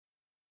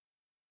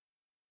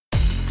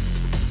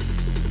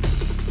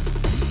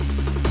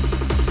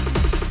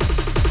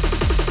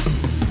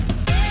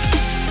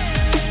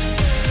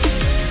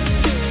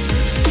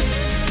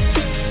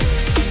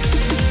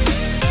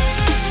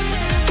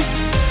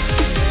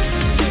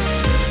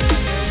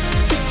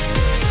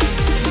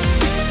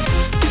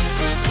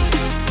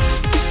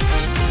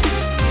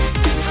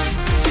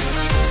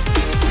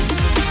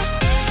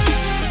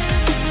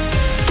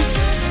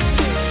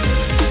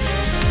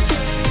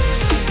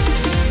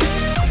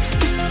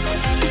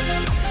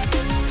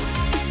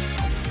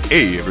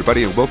Hey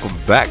everybody, and welcome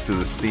back to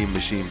the Steam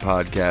Machine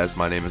Podcast.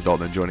 My name is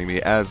Dalton, and joining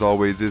me as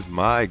always is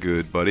my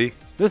good buddy.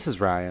 This is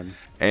Ryan.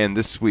 And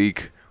this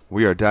week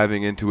we are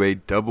diving into a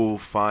Double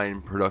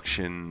Fine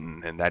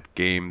production, and that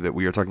game that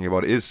we are talking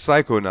about is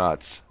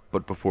Psychonauts.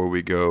 But before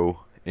we go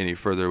any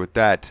further with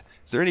that,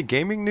 is there any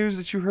gaming news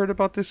that you heard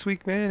about this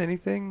week, man?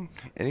 Anything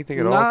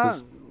at all?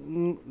 'Cause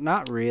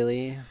not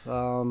really.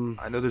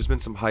 I know there's been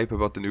some hype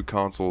about the new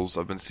consoles.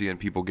 I've been seeing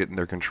people getting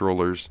their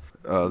controllers.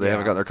 They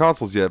haven't got their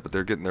consoles yet, but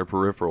they're getting their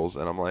peripherals,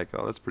 and I'm like,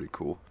 oh, that's pretty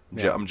cool.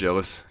 I'm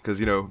jealous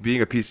because, you know,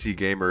 being a PC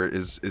gamer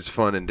is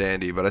fun and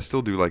dandy, but I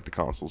still do like the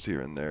consoles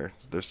here and there.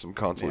 There's some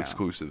console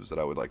exclusives that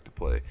I would like to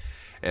play,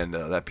 and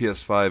that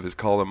PS5 is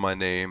calling my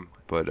name,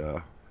 but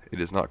it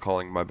is not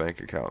calling my bank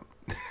account.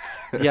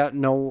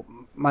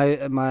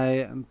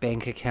 My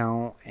bank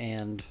account,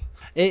 and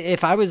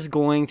if I was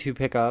going to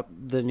pick up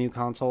the new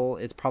console,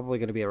 it's probably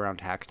going to be around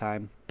tax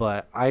time.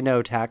 But I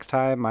know tax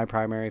time, my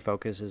primary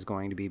focus is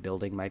going to be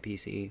building my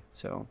PC.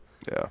 So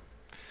yeah,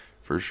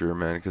 for sure,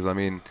 man. Because I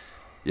mean,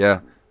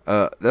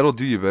 that'll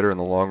do you better in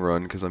the long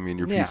run. Because I mean,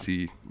 your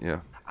PC,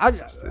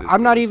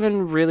 I'm not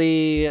even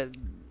really.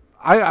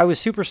 I was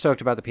super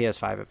stoked about the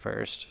PS5 at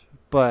first.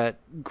 But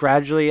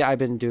gradually, I've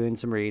been doing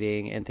some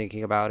reading and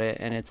thinking about it,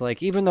 and it's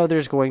like, even though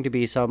there's going to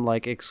be some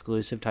like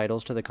exclusive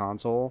titles to the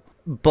console,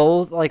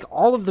 both like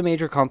all of the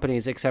major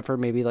companies, except for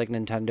maybe like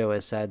Nintendo,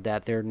 has said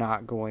that they're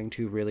not going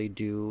to really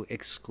do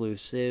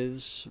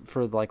exclusives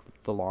for like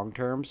the long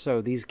term.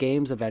 So these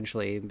games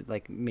eventually,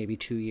 like maybe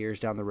 2 years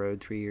down the road,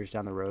 3 years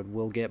down the road,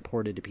 will get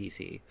ported to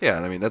PC. Yeah,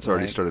 and I mean that's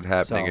already started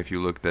happening. If you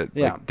looked at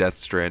like Death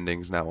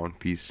Stranding's now on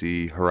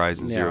PC,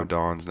 Horizon Zero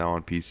Dawn's now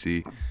on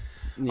PC.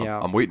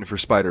 Yeah, I'm waiting for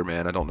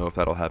Spider-Man. I don't know if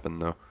that'll happen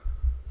though.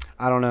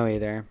 I don't know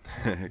either.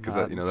 Because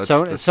that's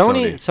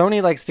Sony.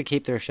 Sony likes to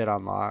keep their shit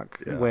on lock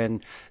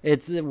when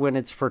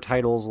it's for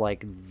titles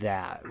like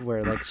that,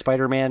 where like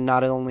Spider-Man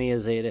not only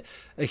is a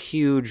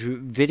huge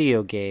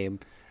video game,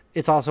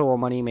 it's also a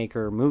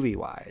moneymaker movie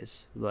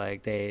wise.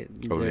 Like their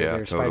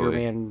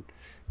Spider-Man.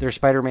 Their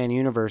Spider-Man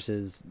universe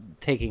is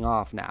taking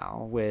off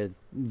now with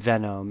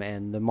Venom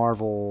and the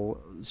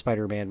Marvel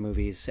Spider-Man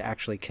movies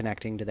actually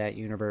connecting to that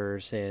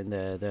universe, and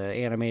the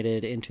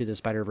animated Into the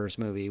Spider-Verse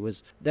movie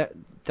was that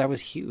was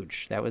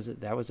huge. That was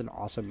an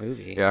awesome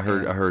movie. Yeah, I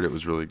heard it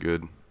was really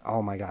good.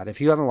 Oh my god,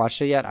 if you haven't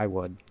watched it yet, I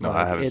would. No,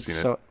 I haven't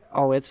seen it.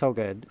 Oh, it's so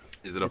good.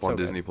 Is it up on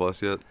Disney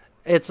Plus yet?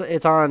 It's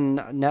on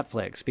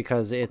Netflix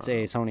because it's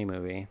a Sony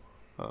movie.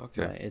 Oh,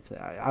 okay.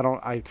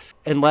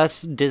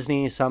 Unless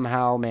Disney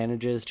somehow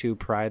manages to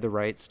pry the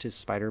rights to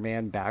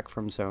Spider-Man back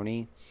from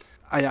Sony,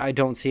 I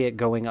don't see it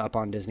going up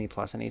on Disney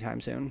Plus anytime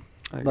soon.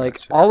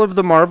 All of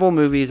the Marvel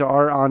movies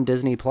are on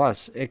Disney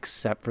Plus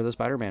except for the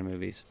Spider-Man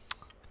movies.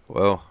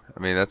 Well,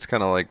 I mean that's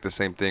kind of like the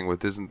same thing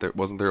with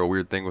wasn't there a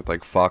weird thing with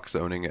like Fox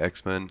owning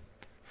X-Men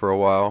for a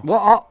while?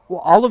 Well,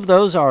 all of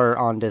those are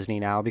on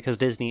Disney now because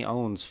Disney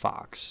owns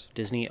Fox.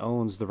 Disney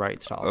owns the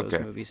rights to all those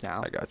movies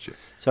now. I got you.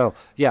 So,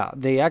 yeah,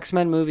 the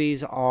X-Men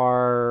movies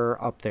are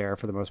up there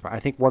for the most part. I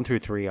think 1 through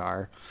 3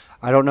 are.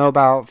 I don't know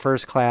about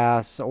First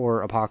Class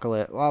or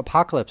Apocalypse. Well,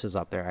 Apocalypse is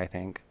up there, I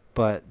think.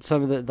 But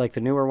some of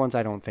the newer ones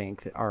I don't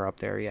think are up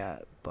there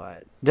yet.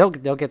 But they'll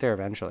get there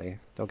eventually.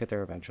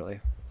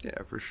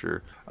 Yeah, for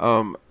sure.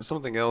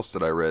 Something else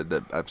that I read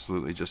that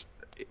absolutely just...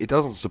 It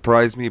doesn't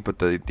surprise me, but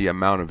the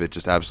amount of it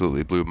just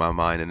absolutely blew my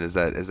mind. And is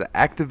that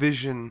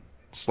Activision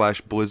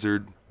 /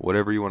 Blizzard,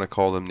 whatever you want to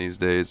call them these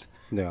days,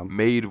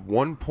 made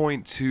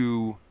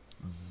 $1.2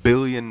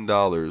 billion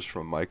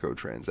from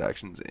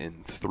microtransactions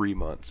in 3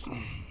 months.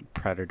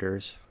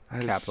 Predators.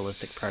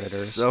 Capitalistic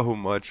predators. So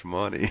much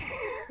money.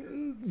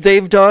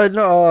 They've done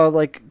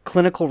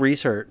clinical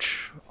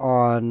research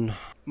on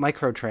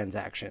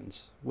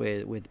microtransactions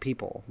with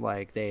people.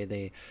 Like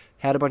they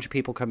had a bunch of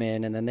people come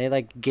in, and then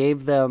they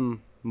gave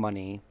them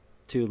money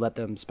to let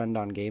them spend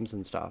on games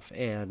and stuff.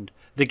 And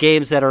the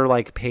games that are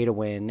pay to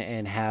win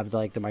and have the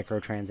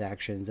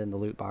microtransactions and the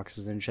loot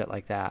boxes and shit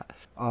like that,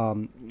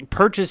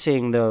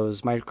 purchasing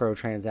those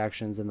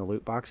microtransactions and the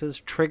loot boxes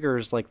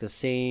triggers the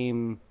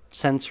same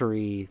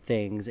sensory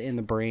things in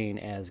the brain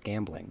as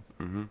gambling.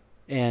 Mm-hmm.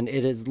 And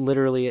it is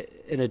literally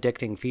an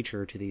addicting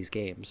feature to these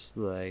games.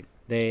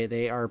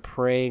 They are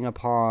preying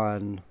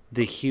upon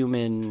the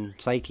human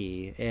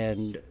psyche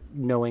and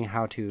knowing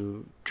how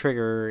to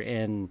trigger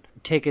and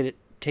take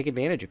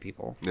advantage of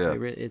people. Yeah.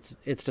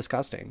 It's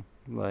disgusting.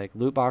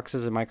 Loot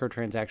boxes and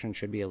microtransactions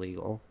should be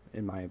illegal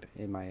in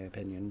my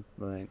opinion.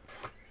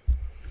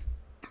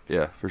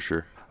 Yeah, for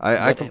sure.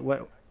 I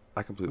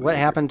completely What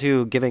happened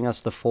to giving us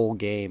the full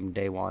game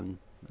day one?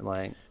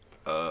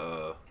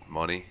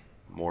 Money,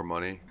 more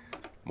money,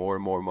 more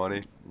and more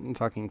money.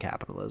 Fucking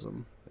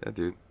capitalism. Yeah,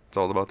 dude. It's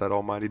all about that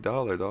almighty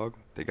dollar, dog.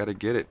 They got to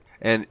get it.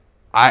 And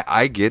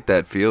I get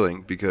that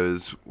feeling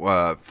because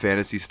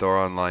Phantasy Star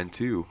Online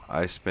 2,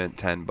 I spent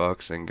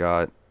 $10 and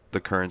got the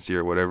currency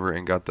or whatever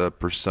and got the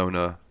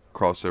Persona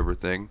crossover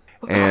thing.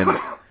 And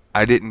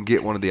I didn't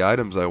get one of the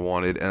items I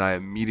wanted, and I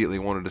immediately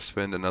wanted to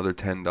spend another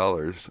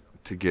 $10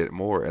 to get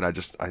more, and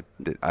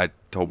I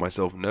told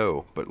myself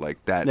no, but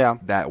like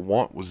that that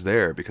want was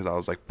there because I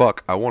was like,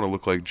 fuck, I want to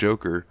look like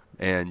Joker,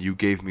 and you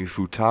gave me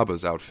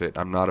Futaba's outfit.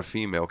 I'm not a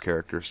female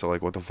character, so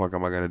like, what the fuck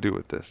am I gonna do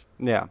with this?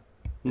 Yeah.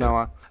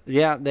 No,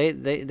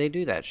 they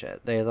do that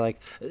shit. They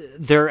like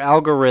their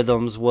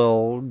algorithms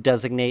will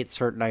designate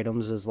certain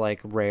items as like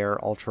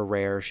rare, ultra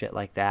rare, shit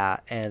like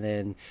that, and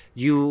then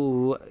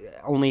you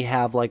only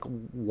have like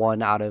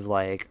 1 out of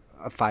like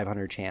a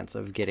 500 chance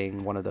of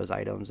getting one of those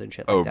items and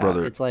shit like that.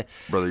 Brother,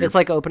 it's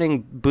like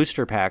opening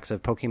booster packs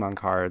of Pokemon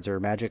cards or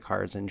Magic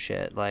cards and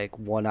shit. Like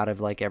 1 out of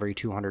like every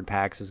 200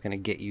 packs is gonna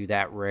get you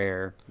that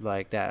rare,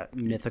 like that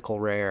mythical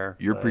rare.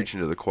 You're preaching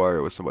to the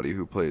choir with somebody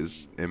who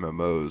plays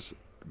MMOs.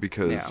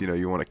 Because,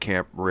 you want to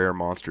camp rare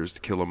monsters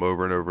to kill them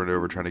over and over and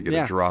over, trying to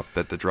get a drop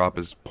that the drop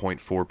is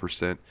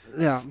 0.4%.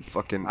 Yeah.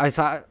 Fucking. I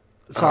saw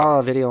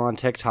a video on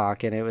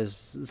TikTok, and it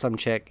was some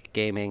chick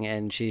gaming,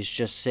 and she's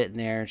just sitting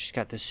there, and she's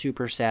got this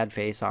super sad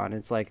face on.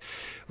 It's like,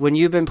 when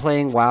you've been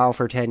playing WoW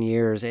for 10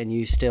 years, and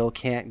you still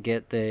can't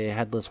get the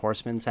Headless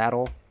Horseman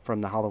saddle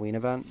from the Halloween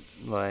event,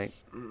 like...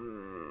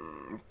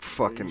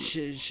 Fucking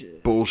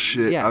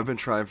bullshit. Yeah. I've been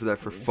trying for that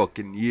for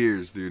fucking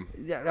years, dude.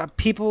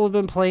 People have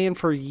been playing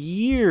for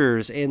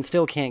years and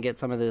still can't get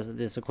some of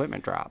this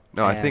equipment drop.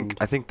 No, I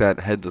think that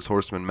Headless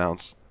Horseman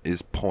mounts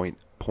is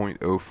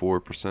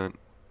 0.04%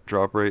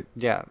 drop rate.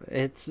 Yeah,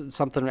 it's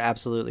something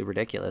absolutely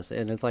ridiculous.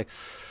 And it's like,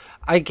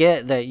 I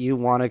get that you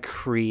want to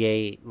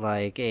create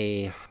like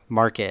a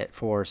market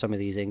for some of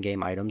these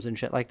in-game items and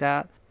shit like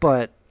that,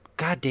 but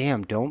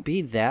goddamn, don't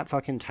be that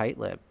fucking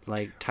tight-lipped,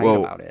 like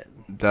about it.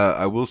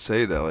 I will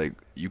say that like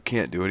you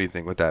can't do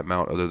anything with that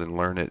mount other than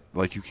learn it.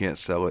 Like you can't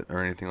sell it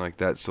or anything like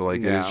that. So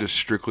like it is just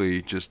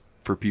strictly just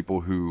for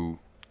people who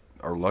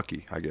are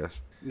lucky, I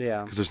guess.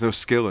 Yeah. Because there's no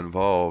skill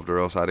involved, or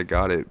else I'd have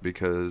got it.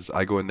 Because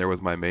I go in there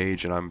with my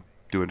mage and I'm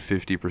doing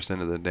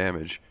 50% of the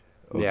damage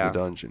of the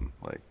dungeon.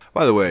 Like,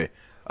 by the way,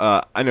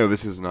 I know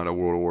this is not a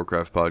World of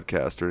Warcraft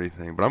podcast or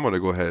anything, but I'm gonna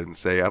go ahead and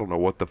say I don't know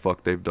what the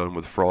fuck they've done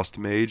with Frost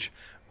Mage,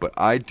 but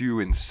I do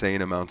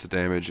insane amounts of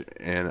damage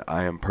and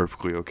I am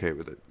perfectly okay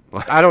with it.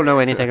 I don't know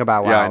anything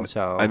about WoW,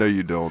 so I know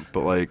you don't,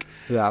 but like,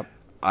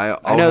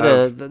 I know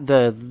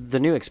the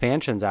new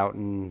expansion's out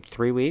in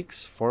 3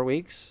 weeks, 4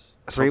 weeks,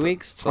 3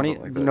 weeks.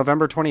 Like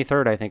November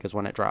 23rd, I think, is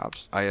when it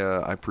drops.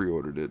 I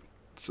pre-ordered it,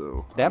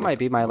 so that might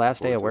be my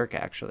last day of work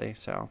actually.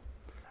 So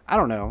I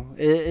don't know.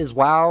 Is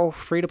WoW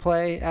free to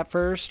play at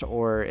first,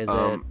 or is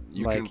it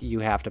you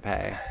have to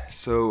pay?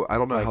 So I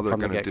don't know how they're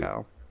gonna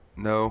do.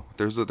 No,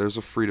 there's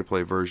a free to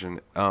play version.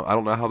 I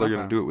don't know how they're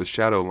gonna do it with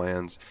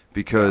Shadowlands,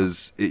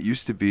 because it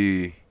used to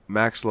be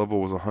max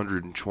level was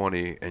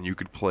 120 and you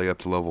could play up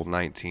to level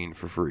 19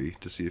 for free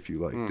to see if you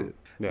liked it.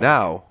 Yeah.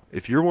 Now,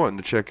 if you're wanting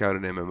to check out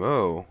an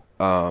MMO,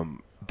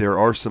 there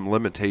are some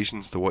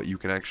limitations to what you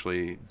can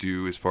actually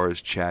do as far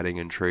as chatting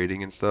and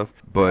trading and stuff.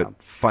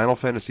 But Final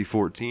Fantasy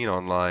 14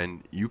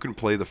 online, you can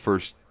play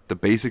the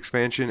base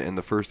expansion and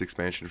the first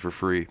expansion for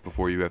free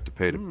before you have to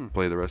pay to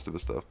play the rest of the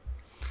stuff.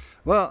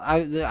 Well,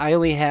 I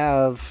only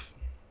have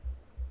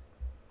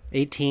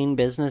 18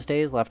 business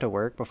days left of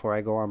work before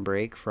I go on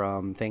break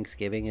from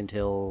Thanksgiving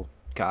until,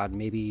 God,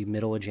 maybe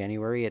middle of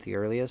January at the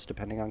earliest,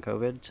 depending on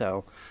COVID.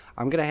 So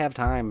I'm going to have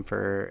time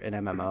for an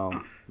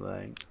MMO.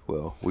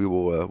 Well,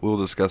 we'll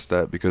discuss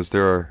that, because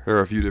there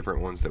are a few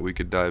different ones that we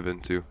could dive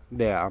into.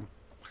 Yeah.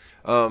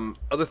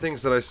 Other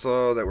things that I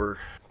saw that were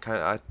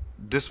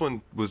this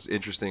one was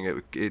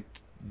interesting. It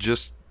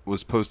just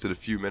was posted a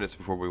few minutes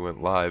before we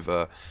went live.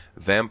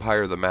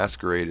 Vampire the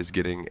Masquerade is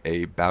getting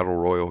a battle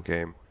royal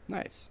game.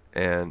 Nice.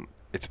 And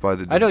it's by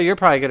the. I know you're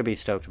probably going to be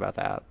stoked about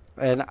that.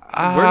 And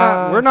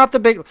we're not the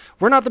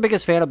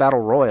biggest fan of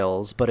battle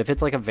royals, but if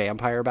it's like a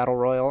vampire battle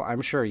royal,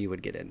 I'm sure you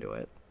would get into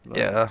it. But...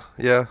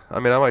 Yeah. I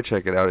mean, I might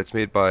check it out. It's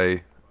made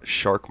by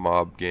Shark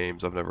Mob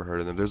Games. I've never heard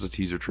of them. There's a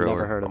teaser trailer.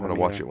 Never heard of I'm going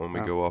to watch it when we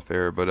go off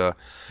air. But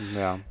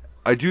yeah,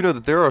 I do know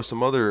that there are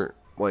some other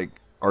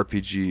like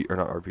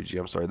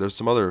I'm sorry. There's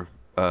some other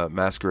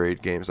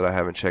Masquerade games that I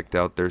haven't checked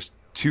out. There's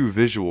 2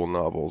 visual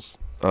novels,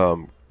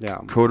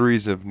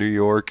 Coteries of New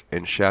York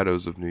and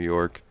Shadows of New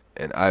York,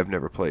 and I've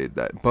never played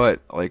that.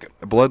 But like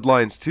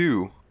Bloodlines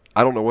 2,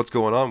 I don't know what's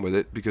going on with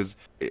it, because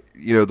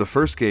the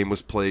first game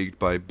was plagued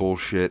by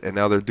bullshit, and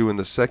now they're doing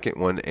the second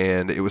one,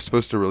 and it was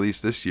supposed to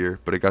release this year,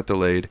 but it got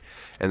delayed,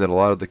 and then a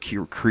lot of the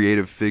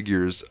creative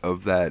figures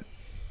of the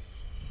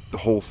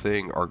whole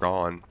thing are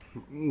gone.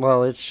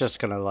 Well, it's just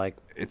gonna like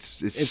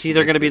it's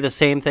either gonna be the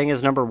same thing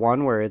as number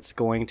 1, where it's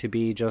going to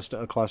be just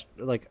a cluster,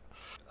 like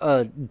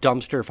a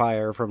dumpster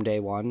fire from day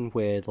one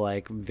with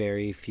like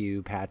very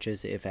few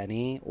patches, if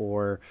any,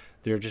 or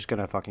they're just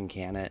gonna fucking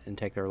can it and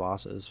take their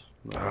losses.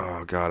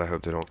 Oh God, I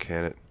hope they don't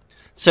can it.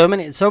 So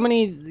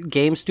many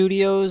game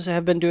studios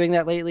have been doing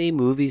that lately.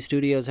 Movie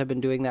studios have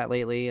been doing that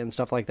lately and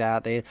stuff like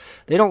that. They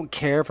don't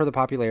care for the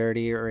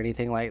popularity or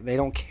anything. Like, they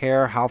don't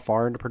care how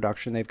far into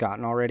production they've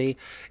gotten already.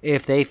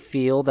 If they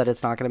feel that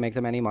it's not going to make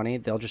them any money,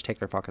 they'll just take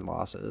their fucking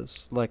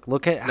losses. Like,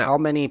 look at how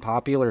many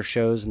popular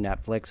shows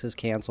Netflix has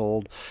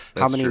canceled,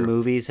 how many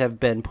movies have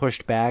been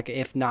pushed back,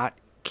 if not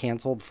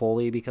canceled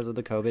fully because of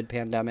the COVID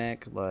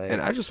pandemic. Like,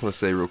 and I just want to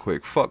say real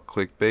quick, fuck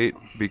clickbait,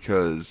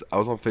 because I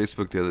was on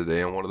Facebook the other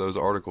day and one of those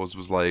articles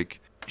was like,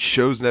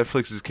 shows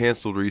Netflix has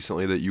canceled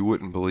recently that you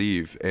wouldn't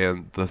believe,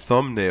 and the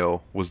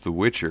thumbnail was The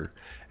Witcher,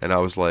 and I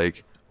was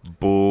like,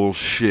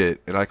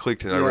 bullshit. And I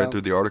clicked and I read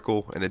through the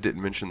article and it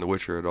didn't mention The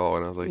Witcher at all,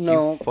 and I was like,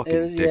 no, you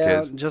fucking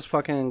dickheads. just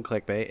fucking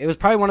clickbait. It was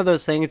probably one of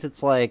those things.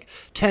 It's like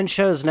 10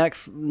 shows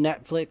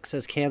Netflix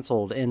has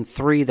canceled and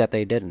 3 that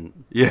they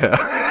didn't. Yeah.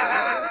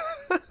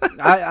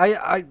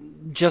 I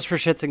just for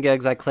shits and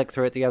gigs, I clicked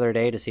through it the other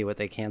day to see what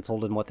they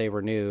canceled and what they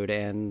renewed,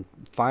 and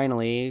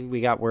finally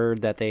we got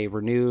word that they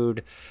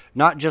renewed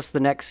not just the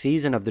next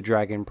season of The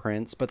Dragon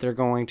Prince, but they're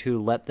going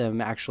to let them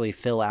actually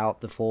fill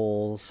out the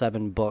full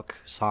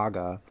 7-book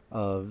saga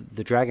of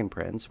The Dragon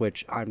Prince,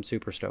 which I'm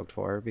super stoked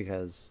for,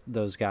 because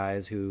those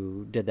guys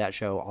who did that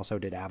show also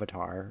did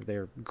Avatar.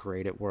 They're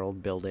great at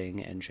world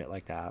building and shit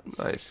like that.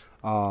 Nice.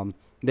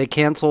 They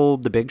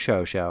canceled the Big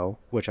show,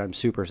 which I'm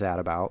super sad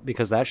about,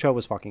 because that show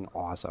was fucking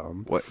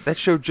awesome. What? That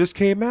show just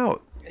came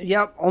out.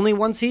 Yep, only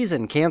 1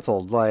 season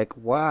canceled. Like,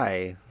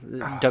 why?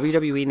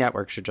 WWE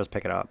Network should just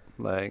pick it up.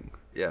 Like,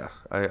 yeah,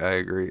 I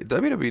agree.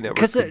 WWE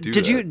Network could do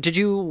that. Did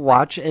you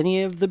watch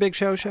any of the Big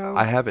show?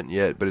 I haven't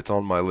yet, but it's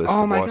on my list.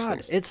 Oh of my watch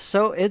god, things. it's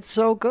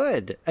so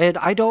good, and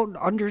I don't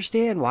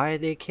understand why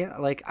they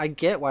can't. Like, I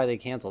get why they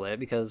canceled it,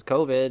 because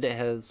COVID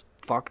has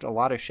fucked a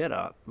lot of shit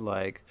up.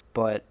 Like,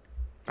 but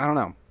I don't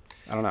know.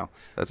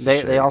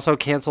 They also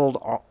canceled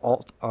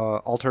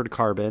Altered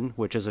Carbon,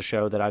 which is a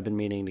show that I've been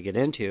meaning to get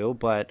into,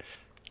 but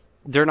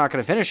they're not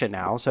going to finish it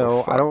now,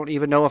 so I don't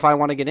even know if I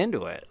want to get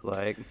into it.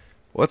 Like,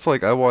 what's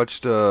like I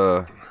watched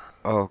oh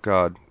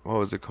god, what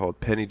was it called?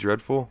 Penny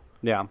Dreadful?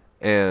 Yeah.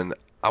 And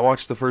I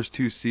watched the first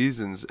 2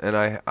 seasons, and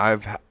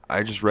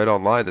I just read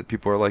online that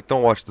people are like,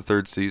 don't watch the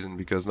 3rd season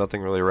because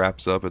nothing really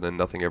wraps up, and then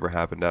nothing ever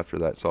happened after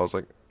that. So I was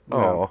like, oh.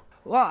 Yeah.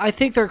 Well, I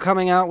think they're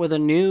coming out with a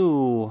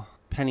new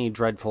Penny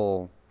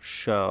Dreadful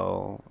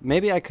show.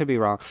 Maybe I could be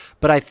wrong,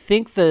 but I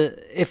think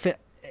if it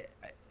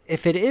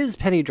is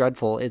Penny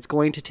Dreadful, it's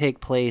going to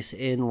take place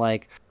in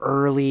like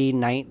early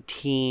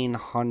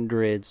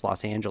 1900s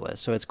Los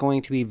Angeles. So it's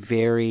going to be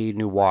very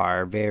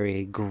noir,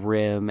 very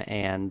grim,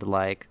 and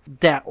like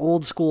that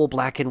old school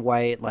black and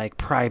white, like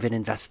private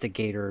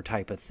investigator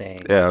type of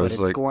thing. Yeah, but it's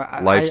like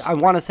I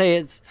want to say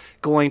it's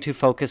going to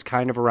focus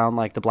kind of around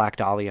like the Black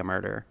Dahlia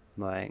murder.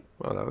 Like,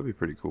 well, that would be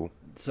pretty cool.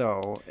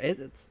 So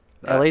it's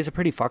LA's a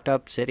pretty fucked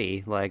up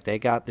city. Like, they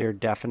got their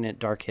definite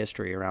dark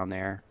history around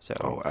there.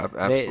 So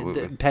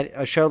absolutely.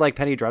 A show like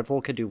Penny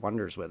Dreadful could do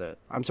wonders with it.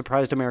 I'm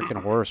surprised American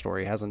Horror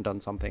Story hasn't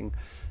done something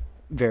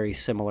very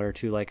similar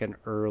to like an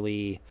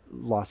early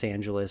Los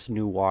Angeles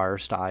noir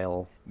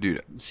style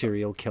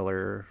serial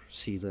killer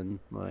season.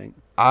 Like,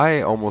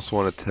 I almost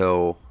want to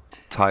tell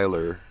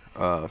Tyler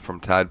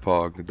from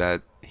Tadpog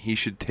that he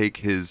should take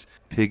his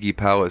Piggy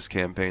Palace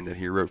campaign that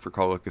he wrote for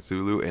Call of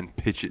Cthulhu and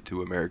pitch it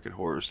to American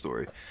Horror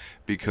Story,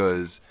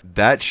 because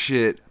that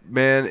shit,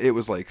 man, it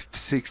was like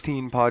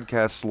 16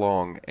 podcasts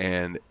long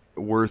and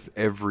worth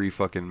every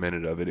fucking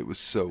minute of it. It was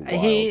so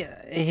wild.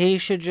 He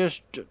should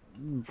just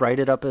write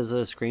it up as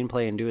a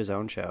screenplay and do his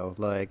own show.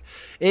 Like,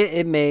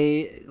 it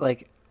may,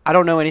 like, I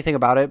don't know anything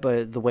about it,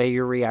 but the way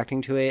you're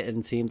reacting to it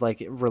and seemed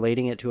like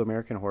relating it to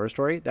American Horror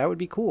Story, that would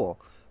be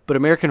cool. But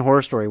American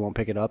Horror Story won't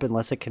pick it up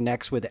unless it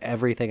connects with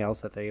everything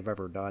else that they've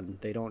ever done.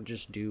 They don't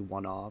just do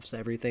one-offs.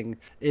 Everything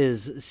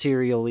is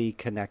serially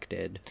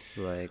connected,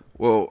 like,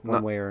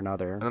 one way or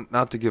another.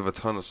 Not to give a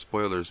ton of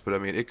spoilers, but I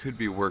mean, it could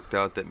be worked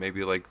out that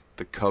maybe like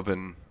the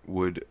Coven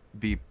would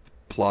be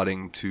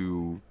plotting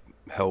to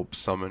help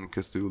summon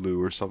Cthulhu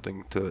or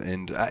something to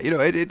end.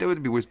 It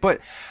would be weird, but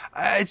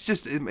it's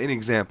just an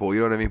example. You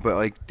know what I mean? But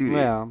like, dude,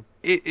 yeah.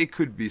 it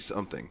could be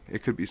something.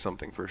 It could be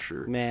something for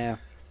sure. Nah.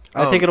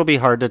 I think it'll be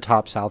hard to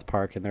top South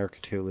Park and their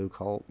Cthulhu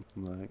cult.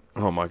 Like,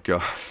 oh my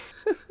god.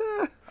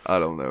 I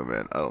don't know,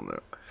 man. I don't know.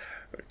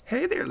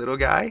 Hey there, little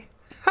guy.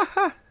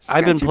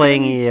 I've been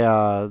playing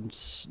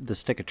the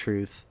Stick of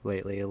Truth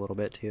lately a little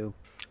bit too.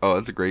 Oh,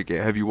 that's a great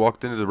game. Have you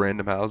walked into the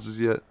random houses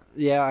yet?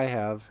 Yeah, I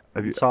have.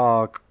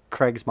 Saw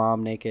Craig's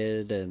mom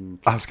naked, and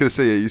I was gonna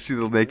say, yeah, you see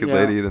the naked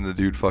lady and then the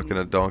dude fucking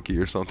a donkey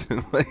or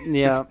something. Like,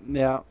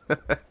 yeah.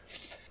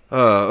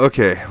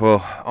 Okay,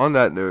 well, on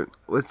that note,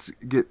 let's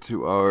get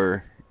to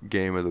our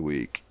game of the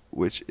week,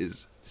 which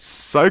is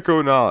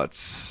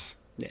Psychonauts.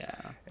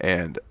 Yeah.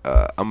 And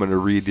I'm going to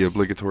read the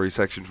obligatory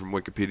section from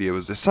Wikipedia. It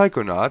was the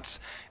Psychonauts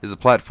is a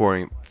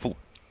platforming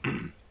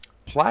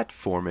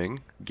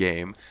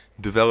game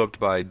developed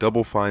by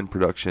Double Fine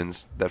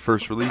Productions that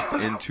first released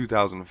in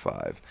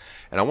 2005.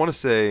 And I want to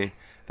say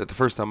that the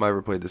first time I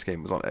ever played this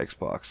game was on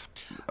Xbox.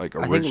 Like,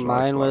 original I think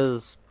mine Xbox.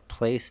 was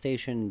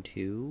PlayStation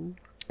 2.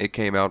 It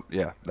came out,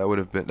 yeah, that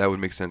would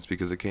make sense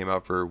because it came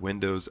out for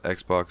Windows,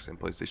 Xbox, and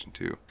PlayStation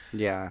 2.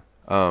 Yeah.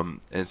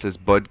 And it says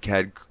Bud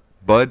Cat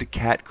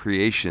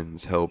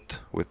Creations helped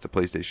with the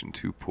PlayStation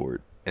 2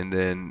 port. And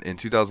then in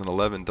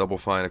 2011, Double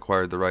Fine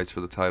acquired the rights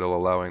for the title,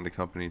 allowing the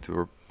company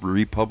to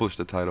republish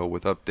the title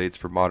with updates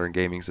for modern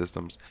gaming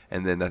systems.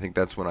 And then I think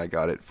that's when I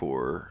got it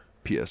for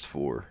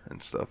PS4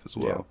 and stuff as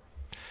well.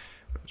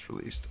 When it's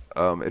released.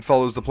 It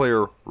follows the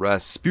player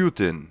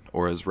Rasputin,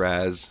 or as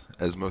Raz,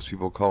 as most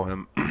people call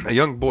him, a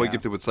young boy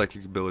gifted with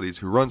psychic abilities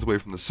who runs away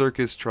from the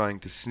circus trying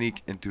to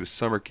sneak into a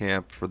summer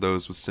camp for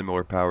those with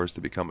similar powers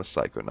to become a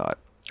psychonaut,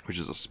 which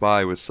is a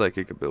spy with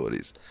psychic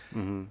abilities.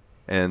 Mm-hmm.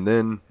 And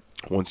then,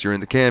 once you're in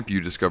the camp,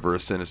 you discover a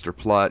sinister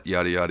plot,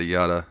 yada, yada,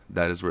 yada.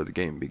 That is where the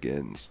game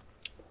begins.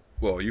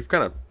 Well, you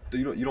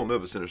don't know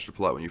the sinister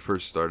plot when you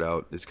first start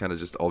out. It's kind of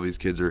just all these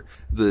kids are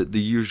the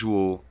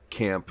usual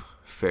camp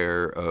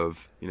fare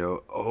of,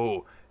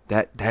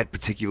 that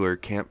particular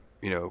camp,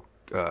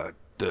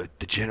 the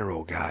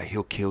general guy,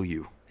 he'll kill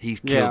you. He's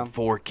killed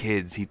 4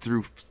 kids. He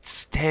threw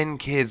 10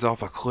 kids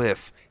off a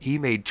cliff. He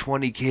made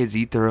 20 kids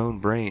eat their own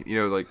brain.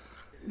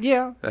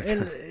 Yeah,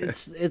 and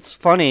it's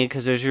funny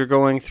because as you're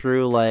going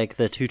through like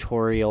the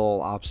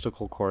tutorial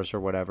obstacle course or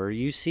whatever,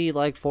 you see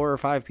like 4 or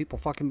 5 people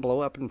fucking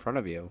blow up in front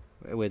of you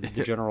with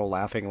the general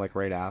laughing like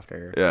right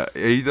after. Yeah,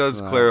 he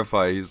does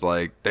clarify. He's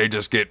like, they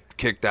just get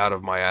kicked out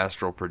of my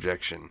astral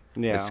projection.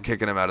 Yeah, it's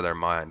kicking them out of their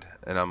mind,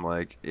 and I'm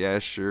like, yeah,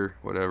 sure,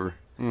 whatever.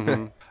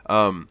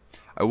 Mm-hmm.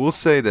 I will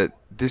say that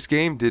this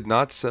game did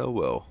not sell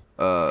well.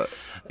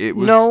 It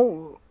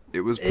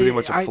was pretty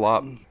much a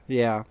flop.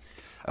 Yeah.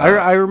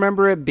 I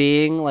remember it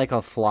being like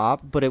a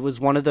flop, but it was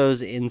one of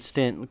those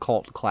instant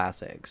cult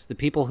classics. The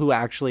people who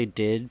actually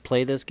did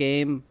play this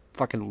game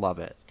fucking love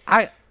it.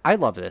 I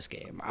love this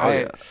game.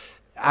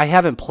 I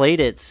haven't played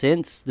it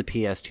since the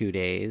PS2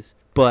 days,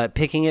 but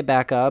picking it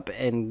back up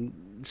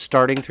and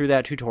starting through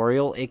that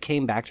tutorial, it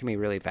came back to me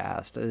really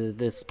fast.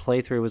 This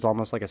playthrough was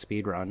almost like a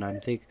speed run. I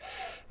think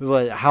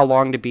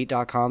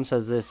howlongtobeat.com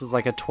says this is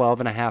like a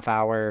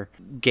 12.5-hour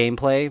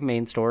gameplay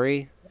main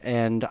story.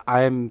 And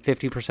I'm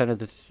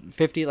 50%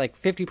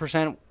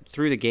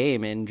 through the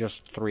game in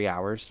just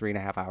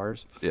 3.5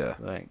 hours. Yeah.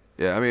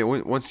 I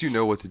mean, once you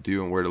know what to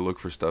do and where to look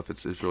for stuff,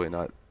 it's really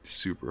not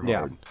super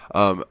hard.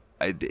 Yeah.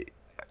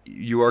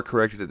 You are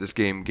correct that this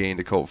game gained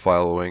a cult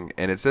following,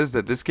 and it says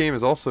that this game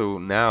is also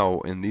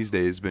now, in these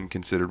days, been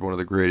considered one of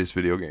the greatest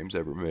video games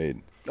ever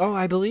made. Oh,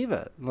 I believe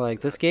it.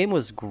 Like, this game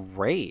was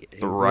great.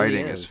 The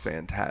writing is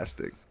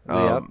fantastic.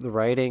 Yep, the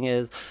writing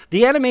is...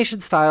 The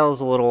animation style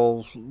is a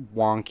little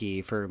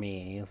wonky for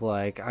me.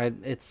 Like,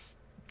 it's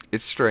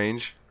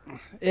strange.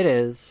 It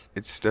is.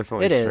 It's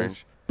definitely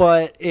strange.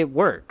 But it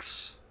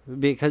works.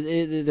 Because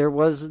there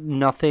was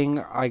nothing,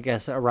 I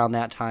guess, around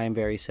that time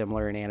very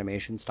similar in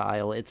animation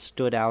style. It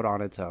stood out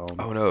on its own.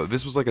 Oh, no.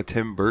 This was like a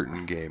Tim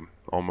Burton game,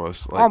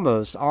 almost. Like,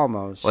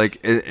 almost.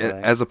 Like,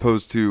 as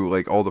opposed to,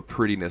 like, all the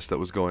prettiness that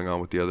was going on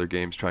with the other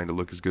games trying to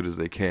look as good as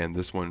they can.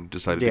 This one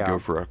decided to go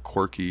for a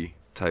quirky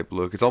type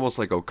look. It's almost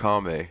like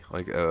Okame,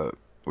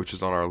 which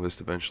is on our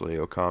list eventually.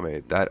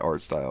 Okame, that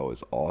art style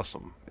is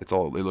awesome. It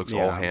looks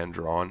all hand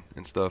drawn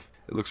and stuff.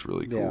 It looks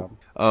really cool.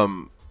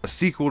 Yeah. A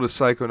sequel to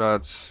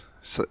Psychonauts,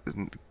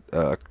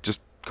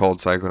 just called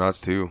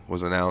Psychonauts 2,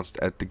 was announced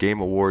at the Game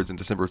Awards in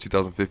December of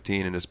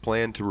 2015 and is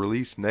planned to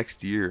release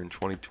next year in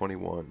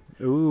 2021.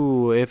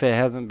 Ooh, if it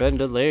hasn't been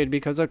delayed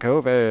because of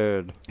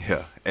COVID.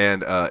 Yeah,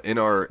 and in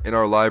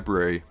our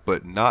library,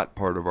 but not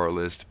part of our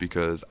list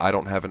because I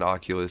don't have an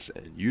Oculus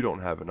and you don't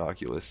have an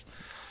Oculus.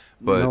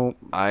 But nope.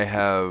 I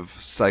have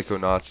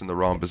Psychonauts and the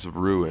Rhombus of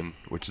Ruin,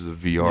 which is a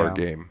VR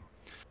game.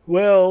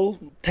 Well,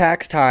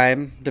 tax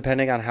time,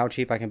 depending on how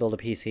cheap I can build a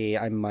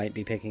PC, I might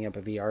be picking up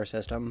a VR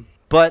system.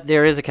 But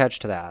there is a catch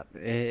to that.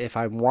 If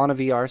I want a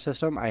VR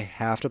system, I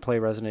have to play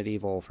Resident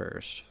Evil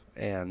first.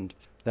 And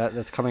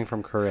that's coming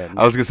from Corinne.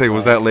 I was going to say,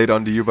 was that laid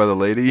onto you by the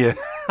lady?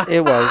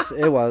 It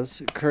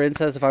was. Corinne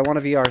says if I want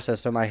a VR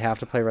system, I have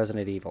to play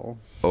Resident Evil.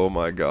 Oh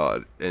my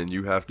God. And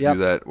you have to do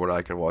that when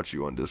I can watch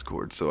you on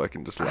Discord so I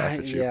can just laugh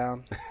at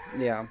you.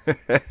 Yeah.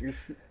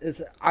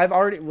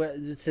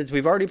 Since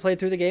we've already played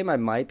through the game, I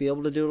might be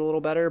able to do it a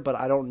little better, but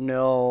I don't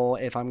know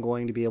if I'm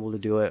going to be able to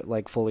do it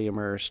like fully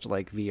immersed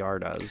like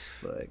VR does.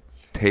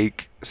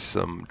 Take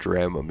some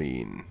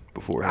Dramamine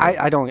beforehand.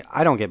 I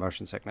don't get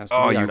motion sickness. The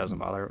VR doesn't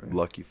bother me.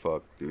 Lucky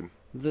fuck, dude.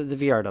 The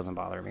VR doesn't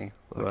bother me.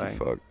 Lucky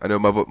fuck. I know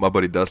my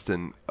buddy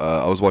Dustin,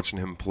 I was watching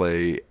him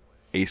play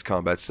Ace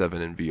Combat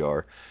 7 in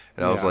VR.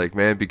 And I was like,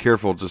 man, be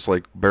careful. Just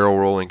like barrel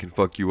rolling can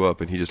fuck you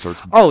up. And he just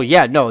starts. Oh,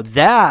 yeah. No,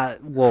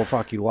 that will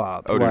fuck you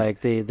up. Oh,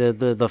 like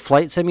the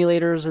flight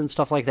simulators and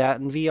stuff like that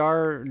in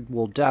VR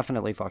will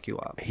definitely fuck you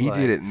up. He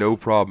did it no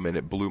problem. And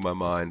it blew my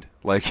mind.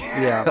 Like,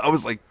 I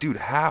was like, dude,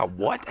 how?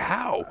 What?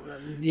 How?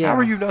 How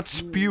are you not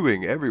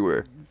spewing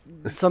everywhere?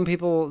 Some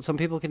people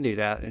can do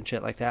that and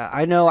shit like that.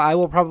 I know I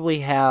will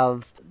probably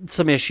have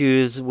some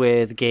issues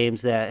with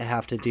games that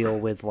have to deal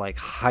with like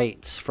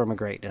heights from a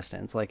great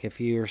distance. Like if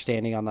you're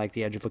standing on like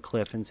the edge of a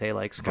cliff and say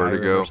like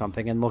Skyrim or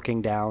something and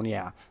looking down,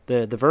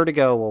 the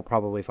vertigo will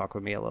probably fuck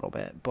with me a little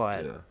bit.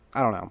 But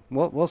I don't know.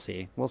 We'll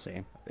see.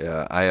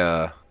 Yeah,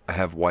 I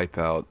have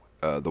Wipeout.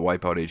 The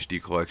Wipeout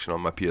HD collection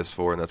on my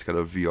PS4, and that's got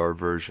a VR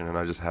version, and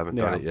I just haven't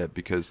done it yet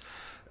because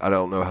I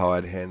don't know how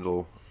I'd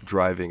handle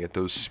driving at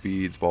those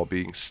speeds while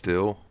being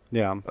still.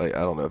 Yeah. I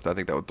don't know. I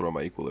think that would throw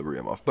my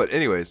equilibrium off. But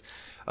anyways,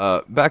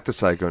 back to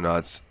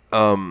Psychonauts.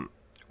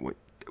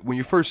 when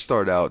you first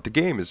start out, the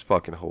game is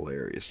fucking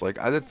hilarious. Like,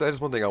 that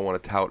is one thing I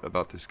want to tout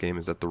about this game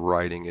is that the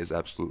writing is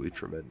absolutely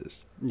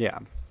tremendous. Yeah.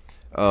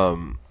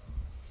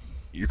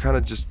 You're kind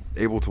of just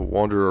able to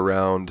wander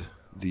around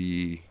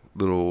the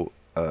little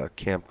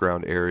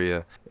campground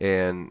area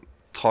and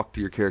talk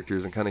to your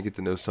characters and kind of get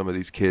to know some of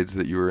these kids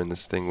that you were in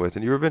this thing with,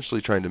 and you're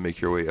eventually trying to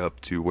make your way up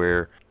to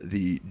where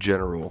the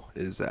general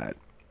is at,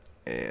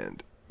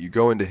 and you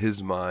go into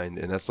his mind,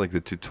 and that's like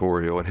the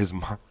tutorial, and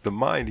the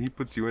mind he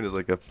puts you in is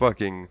like a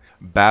fucking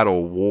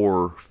battle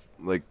war,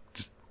 like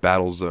just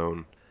battle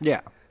zone.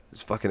 Yeah.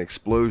 There's fucking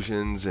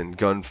explosions and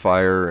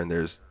gunfire, and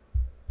there's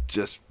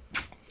just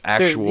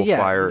actual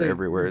fire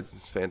everywhere.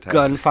 It's fantastic.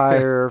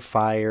 Gunfire,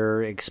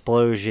 fire,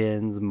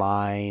 explosions,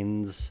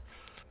 mines.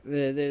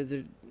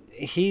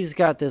 He's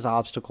got this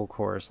obstacle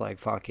course like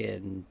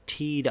fucking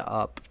teed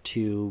up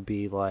to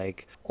be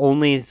like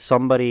only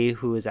somebody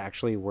who is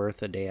actually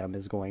worth a damn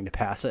is going to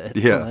pass it.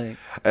 Yeah.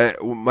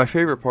 My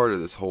favorite part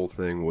of this whole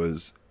thing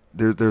was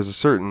there's a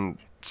certain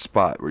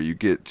spot where you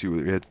get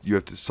to, you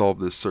have to solve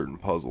this certain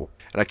puzzle.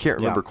 And I can't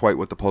remember quite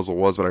what the puzzle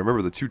was, but I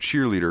remember the two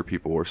cheerleader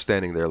people were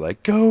standing there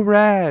like, "Go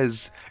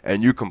Raz!"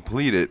 And you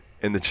complete it,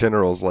 and the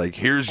general's like,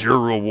 "Here's your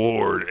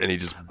reward," and he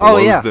just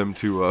blows them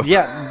to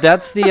Yeah,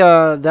 that's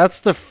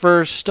the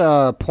first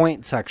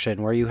point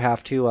section where you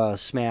have to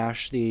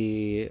smash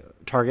the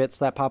targets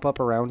that pop up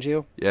around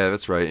you. Yeah,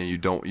 that's right, and you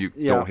don't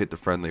hit the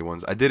friendly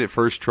ones. I did it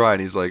first try,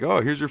 and he's like,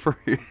 "Oh, here's your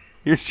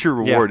here's your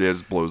reward." Yeah, it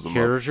just blows them up.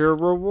 Here's your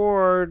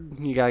reward.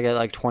 You gotta get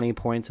like 20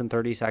 points in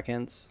 30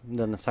 seconds. And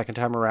then the second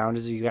time around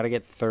is you gotta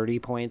get 30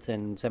 points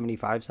in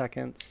 75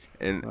 seconds.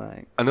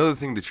 And another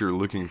thing that you're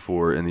looking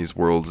for in these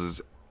worlds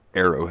is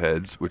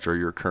arrowheads, which are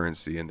your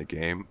currency in the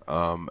game.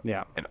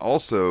 And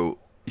also,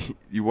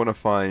 you want to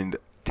find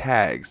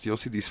tags. You'll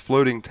see these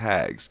floating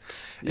tags.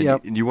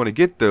 And you want to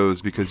get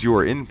those because you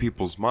are in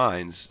people's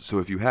minds. So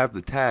if you have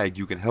the tag,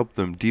 you can help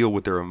them deal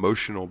with their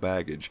emotional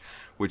baggage,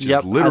 which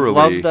is literally...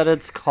 I love that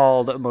it's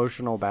called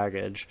emotional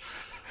baggage.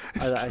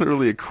 It's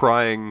literally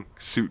crying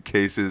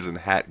suitcases and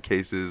hat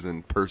cases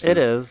and purses. It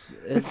is.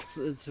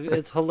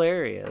 It's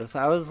hilarious.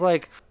 I was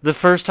like, the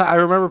first time... I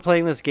remember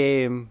playing this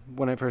game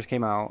when it first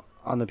came out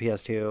on the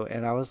PS2,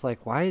 and I was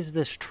like, why is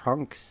this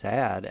trunk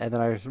sad? And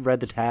then I read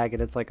the tag,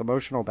 and it's like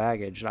emotional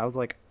baggage, and I was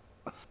like,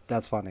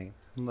 that's funny.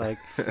 Like,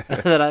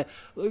 and then I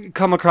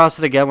come across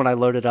it again when I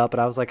loaded up,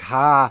 and I was like,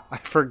 I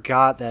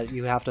forgot that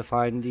you have to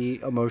find the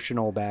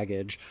emotional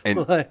baggage.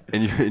 And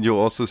you'll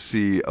also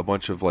see a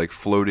bunch of like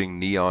floating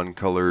neon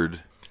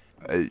colored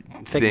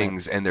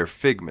things, and they're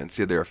figments.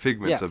 Yeah, they are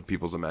figments of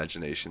people's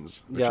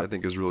imaginations, which I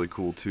think is really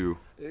cool too.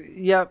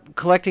 Yeah,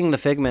 collecting the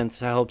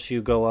figments helps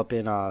you go up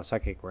in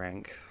psychic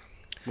rank,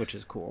 which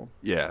is cool.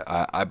 Yeah,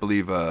 I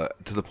believe to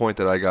the point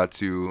that I got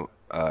to,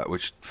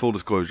 which, full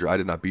disclosure, I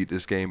did not beat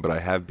this game, but I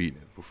have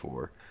beaten it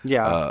before.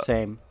 Yeah,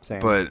 same.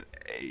 But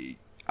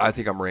I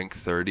think I'm ranked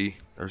 30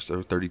 or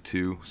so,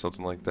 32,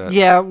 something like that.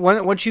 Yeah,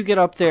 once you get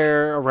up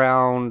there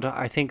around,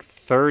 I think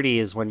 30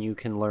 is when you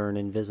can learn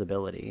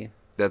invisibility.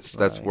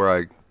 That's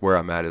where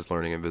I'm at, is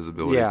learning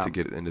invisibility to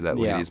get into that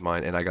lady's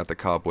mind. And I got the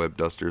cobweb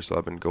duster, so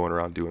I've been going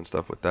around doing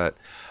stuff with that.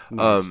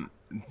 Nice.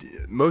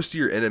 Most of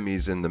your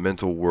enemies in the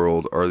mental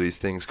world are these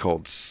things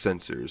called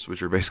sensors,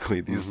 which are basically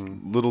these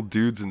little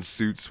dudes in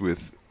suits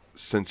with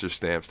sensor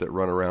stamps that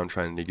run around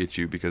trying to get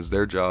you, because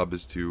their job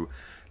is to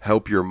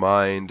help your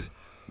mind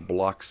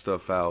block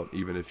stuff out,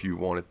 even if you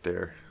want it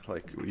there.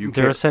 Like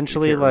they're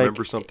essentially you can't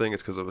remember something,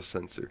 it's because of a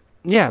sensor.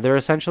 Yeah, they're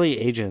essentially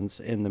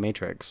agents in the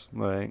Matrix.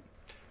 Like,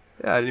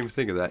 yeah, I didn't even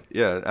think of that.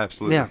 Yeah,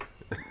 absolutely. Yeah.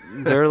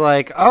 They're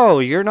like, oh,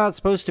 you're not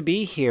supposed to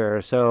be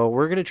here, so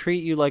we're going to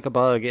treat you like a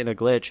bug in a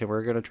glitch, and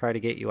we're going to try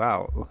to get you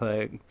out.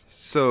 Like,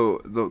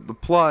 so the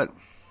plot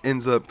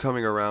ends up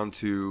coming around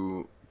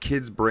to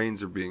kids'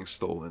 brains are being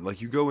stolen. Like,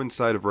 you go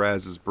inside of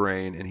Raz's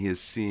brain, and he is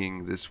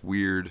seeing these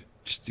weird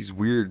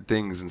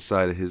things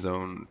inside of his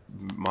own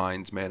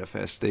mind's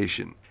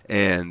manifestation.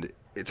 And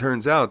it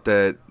turns out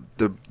that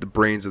the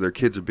brains of their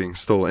kids are being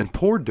stolen. And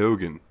poor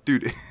Dogen,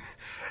 dude,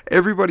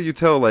 everybody you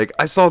tell, like,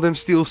 I saw them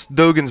steal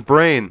Dogen's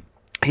brain.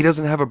 He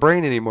doesn't have a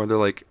brain anymore. They're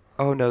like,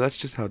 oh no, that's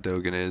just how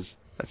Dogen is.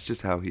 That's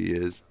just how he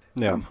is.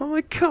 Yeah. I'm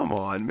like, come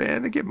on,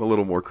 man. Give him a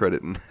little more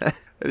credit than that.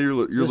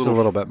 And just a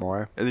little bit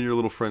more. And then your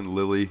little friend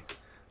Lily,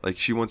 like,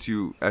 she wants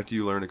you, after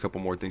you learn a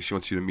couple more things, she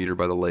wants you to meet her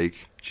by the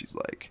lake. She's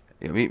like,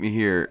 meet me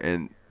here.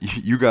 And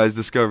you guys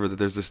discover that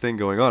there's this thing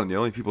going on, and the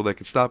only people that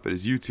can stop it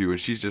is you two.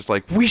 And she's just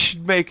like, we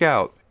should make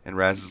out. And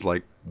Raz is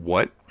like,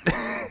 what?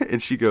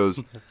 And she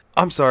goes,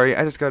 I'm sorry,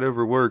 I just got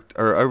overworked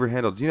or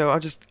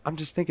overhandled. I'm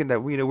just thinking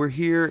that we're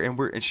here,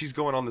 and she's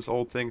going on this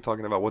old thing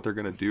talking about what they're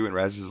gonna do, and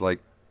Raz is like,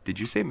 did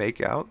you say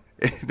make out?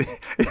 And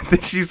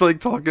then she's like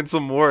talking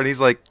some more, and he's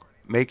like,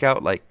 make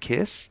out like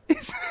kiss?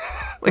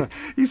 Like,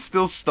 he's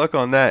still stuck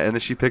on that, and then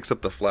she picks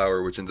up the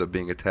flower, which ends up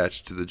being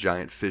attached to the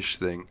giant fish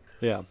thing.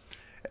 Yeah.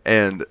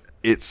 And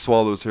it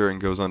swallows her and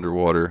goes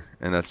underwater,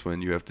 and that's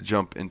when you have to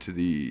jump into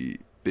the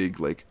big,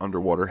 like,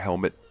 underwater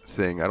helmet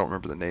thing. I don't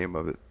remember the name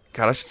of it.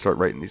 God, I should start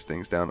writing these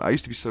things down. I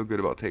used to be so good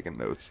about taking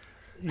notes.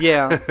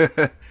 Yeah.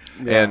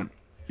 And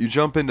you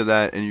jump into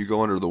that and you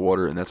go under the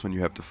water, and that's when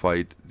you have to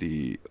fight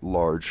the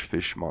large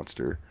fish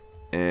monster.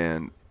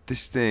 And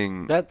this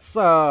thing... That's,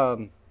 are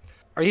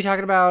you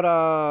talking about,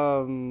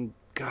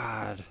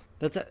 God,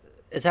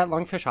 is that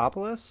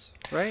Lungfishopolis,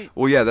 right?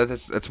 Well, yeah,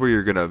 that's where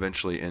you're going to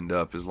eventually end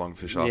up, is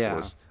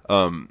Lungfishopolis.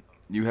 Yeah.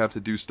 You have to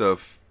do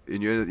stuff,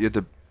 and you have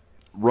to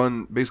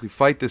basically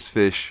fight this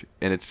fish,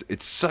 and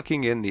it's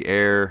sucking in the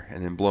air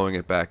and then blowing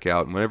it back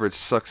out. And whenever it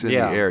sucks in the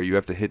air, you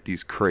have to hit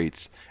these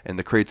crates, and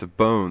the crates of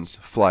bones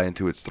fly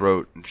into its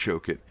throat and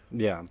choke it.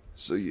 Yeah.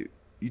 So you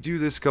do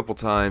this a couple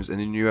times, and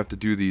then you have to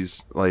do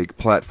these like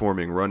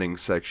platforming running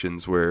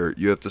sections where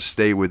you have to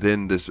stay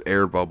within this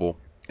air bubble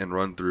and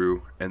run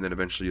through, and then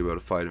eventually you'll be able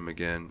to fight him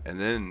again.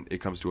 And then it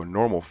comes to a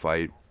normal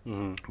fight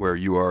where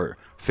you are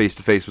face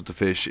to face with the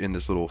fish in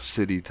this little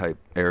city type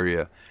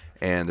area.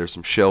 And there's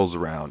some shells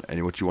around,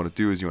 and what you want to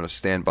do is you want to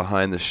stand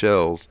behind the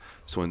shells,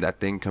 so when that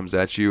thing comes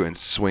at you and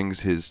swings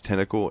his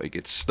tentacle, it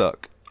gets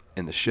stuck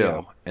in the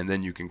shell, and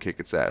then you can kick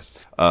its ass.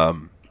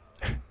 And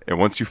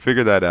once you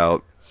figure that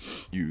out,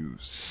 you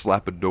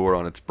slap a door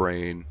on its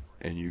brain,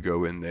 and you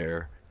go in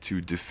there to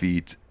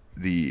defeat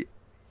the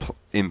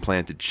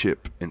implanted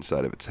chip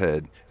inside of its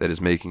head that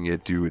is making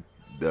it do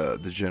the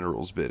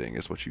general's bidding,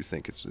 is what you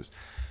think it's just.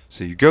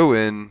 So you go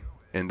in,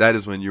 and that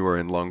is when you are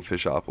in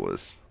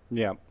Lungfishopolis.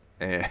 Yeah.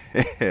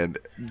 And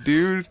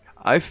dude,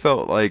 I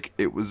felt like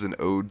it was an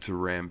ode to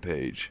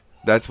Rampage.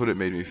 That's what it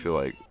made me feel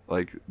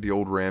like the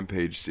old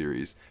Rampage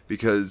series,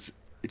 because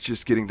it's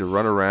just getting to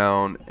run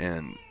around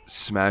and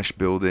smash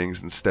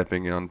buildings and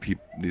stepping on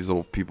these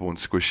little people and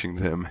squishing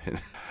them. And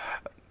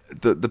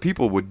the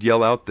people would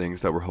yell out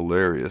things that were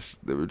hilarious.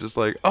 They were just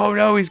like, "Oh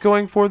no, he's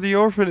going for the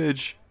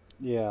orphanage."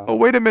 Yeah. "Oh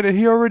wait a minute,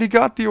 he already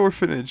got the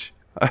orphanage."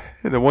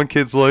 And then one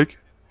kid's like,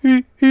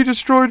 "He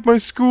destroyed my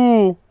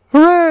school.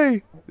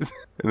 Hooray!"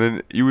 And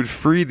then you would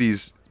free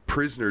these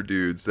prisoner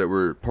dudes that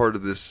were part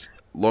of this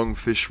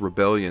Lungfish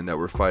rebellion that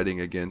were fighting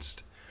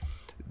against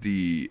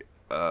the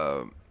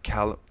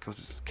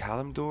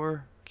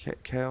Kalimdor?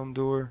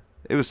 Kalimdor?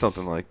 It was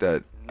something like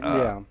that.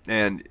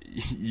 And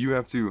you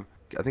have to,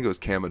 I think it was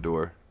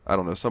Kamador. I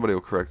don't know. Somebody will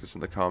correct us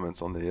in the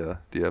comments on the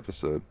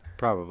episode.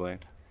 Probably.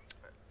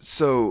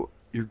 So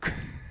you're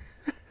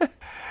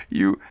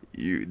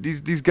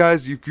these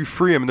guys, you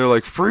free them, and they're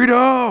like,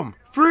 freedom,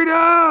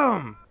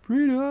 freedom.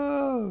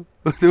 Freedom.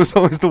 There was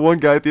always the one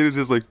guy at the end who's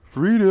just like,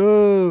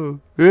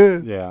 freedom.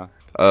 Yeah.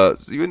 So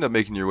you end up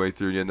making your way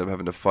through, and you end up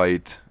having to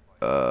fight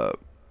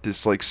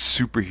this like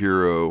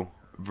superhero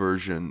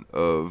version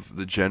of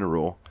the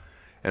general.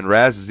 And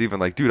Raz is even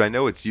like, dude, I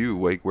know it's you.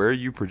 Like, where are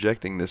you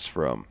projecting this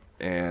from?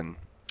 And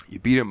you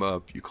beat him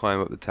up, you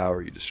climb up the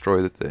tower, you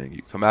destroy the thing,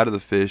 you come out of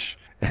the fish,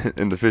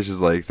 and the fish is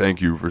like,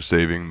 thank you for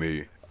saving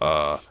me.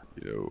 And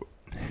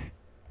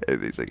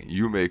he's like,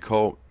 you may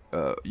call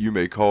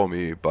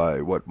me by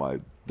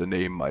the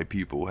name my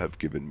people have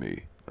given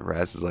me. And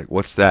Raz is like,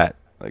 what's that?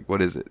 Like,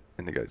 what is it?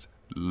 And the guy's,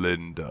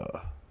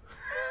 Linda.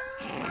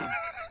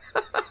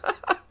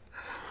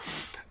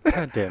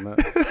 God damn it.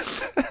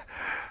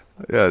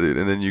 Yeah, dude.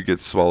 And then you get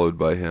swallowed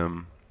by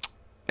him,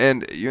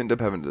 and you end up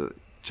having to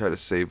try to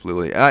save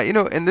Lily.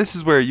 And this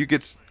is where you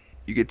get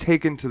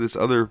taken to this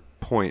other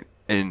point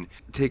and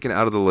taken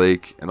out of the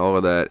lake and all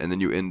of that, and then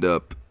you end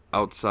up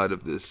outside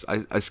of this.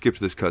 I skipped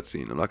this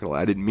cutscene. I'm not gonna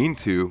lie, I didn't mean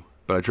to,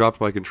 but I dropped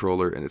my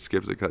controller and it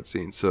skips the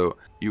cutscene. So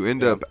you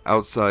end up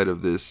outside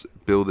of this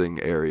building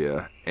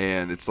area,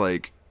 and it's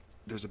like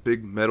there's a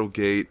big metal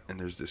gate, and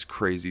there's this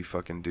crazy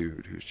fucking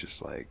dude who's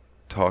just like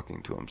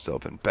talking to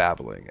himself and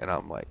babbling, and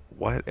I'm like,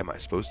 what am I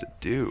supposed to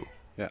do?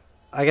 Yeah.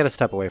 I gotta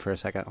step away for a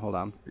second. Hold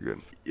on. You're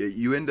good.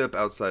 You end up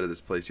outside of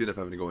this place. You end up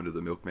having to go into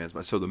the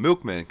Milkman's. So the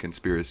Milkman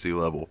conspiracy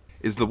level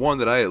is the one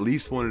that I at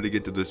least wanted to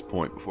get to this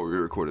point before we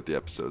recorded the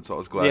episode. So I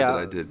was glad that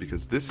I did,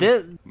 because this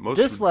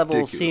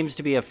level seems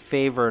to be a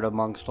favorite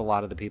amongst a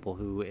lot of the people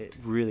who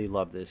really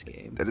love this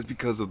game. That is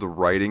because of the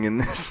writing in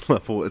this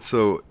level.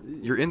 So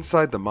you're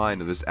inside the mind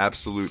of this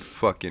absolute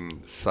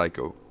fucking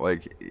psycho.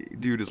 Like,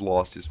 dude has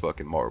lost his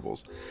fucking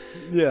marbles.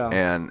 Yeah.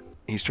 And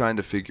he's trying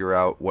to figure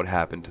out what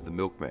happened to the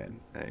Milkman.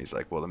 And he's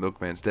like, well, the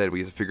Milkman's dead. We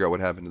have to figure out what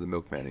happened to the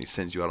Milkman. And he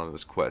sends you out on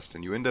this quest.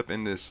 And you end up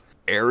in this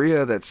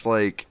area that's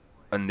like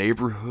a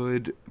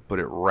neighborhood, but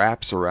it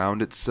wraps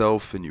around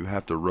itself, and you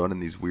have to run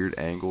in these weird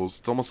angles.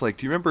 It's almost like,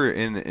 do you remember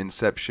in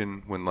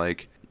Inception when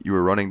like you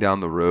were running down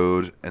the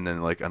road, and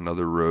then like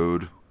another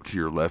road to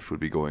your left would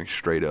be going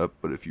straight up,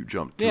 but if you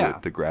jumped to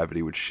it, the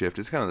gravity would shift?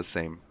 It's kind of the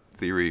same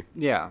theory.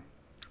 Yeah.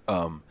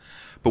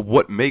 But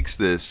what makes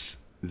this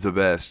the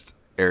best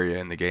area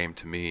in the game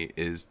to me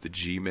is the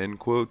G-Men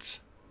quotes,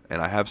 and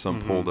I have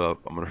some pulled up.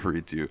 I'm going to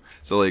read to you.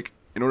 So like,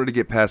 in order to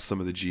get past some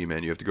of the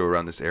G-Men, you have to go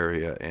around this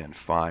area and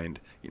find,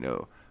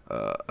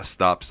 a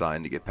stop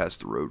sign to get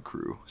past the road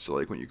crew. So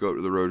like, when you go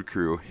to the road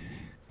crew,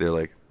 they're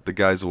like, the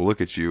guys will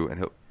look at you,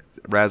 and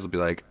Raz will be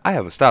like, I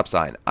have a stop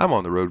sign, I'm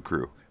on the road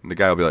crew. And the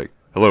guy will be like,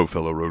 hello,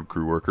 fellow road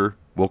crew worker,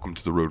 welcome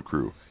to the road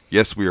crew.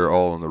 Yes, we are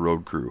all on the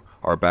road crew.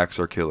 Our backs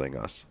are killing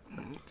us.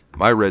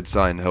 My red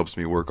sign helps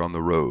me work on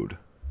the road.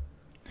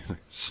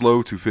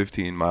 Slow to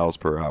 15 miles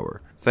per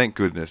hour. Thank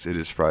goodness it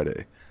is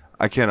Friday.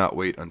 I cannot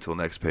wait until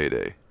next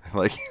payday.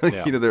 Like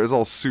they're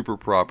all super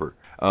proper.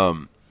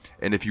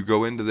 And if you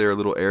go into their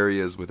little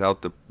areas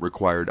without the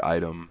required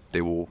item,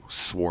 they will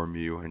swarm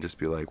you and just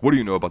be like, "What do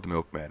you know about the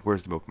milkman?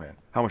 Where's the milkman?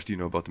 How much do you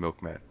know about the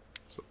milkman?"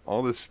 So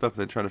all this stuff,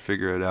 they're trying to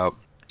figure it out.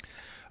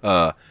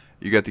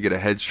 You got to get a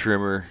hedge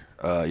trimmer.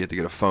 You have to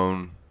get a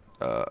phone.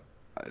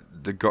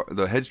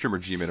 The hedge trimmer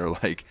G-men are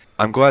like,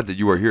 "I'm glad that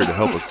you are here to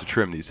help us to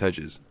trim these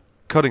hedges.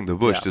 Cutting the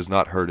bush does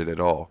not hurt it at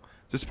all.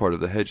 This part of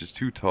the hedge is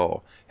too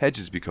tall.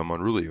 Hedges become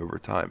unruly over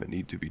time and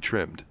need to be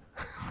trimmed.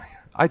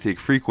 I take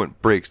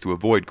frequent breaks to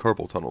avoid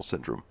carpal tunnel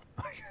syndrome.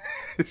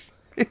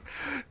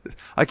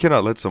 I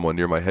cannot let someone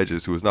near my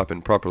hedges who has not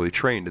been properly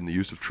trained in the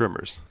use of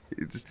trimmers."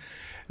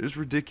 There's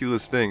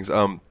ridiculous things.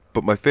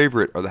 But my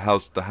favorite are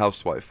the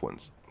housewife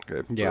ones.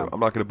 Okay, so I'm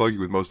not going to bug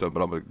you with most of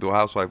them, but the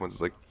housewife ones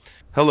is like,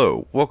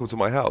 "Hello, welcome to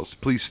my house.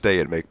 Please stay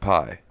and make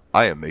pie.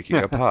 I am making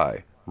a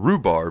pie.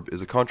 Rhubarb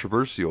is a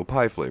controversial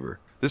pie flavor.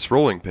 This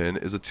rolling pin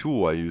is a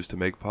tool I use to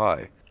make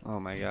pie. Oh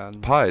my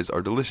god. Pies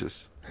are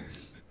delicious.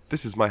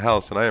 This is my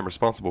house, and I am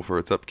responsible for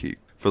its upkeep.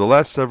 For the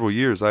last several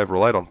years, I have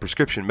relied on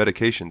prescription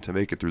medication to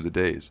make it through the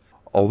days.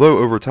 Although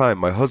over time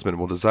my husband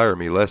will desire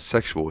me less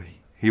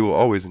sexually, he will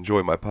always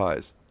enjoy my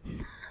pies.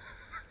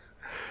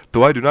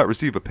 Though I do not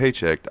receive a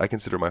paycheck, I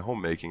consider my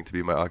homemaking to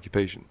be my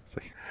occupation."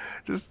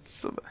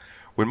 It's like,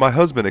 when my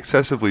husband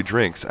excessively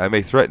drinks, I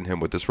may threaten him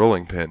with this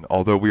rolling pin,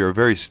 although we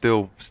are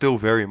still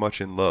very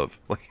much in love.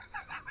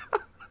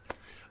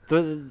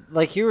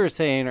 Like you were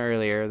saying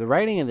earlier, the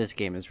writing in this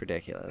game is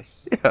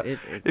ridiculous. Yeah,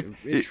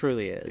 it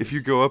truly is. If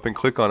you go up and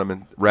click on him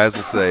and Raz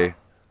will say,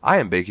 "I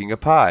am baking a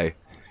pie."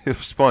 It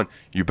was fun.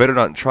 "You better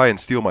not try and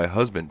steal my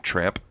husband,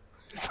 tramp."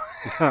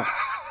 I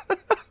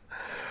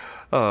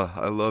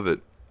love it.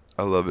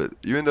 I love it.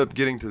 You end up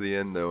getting to the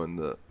end though, and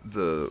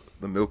the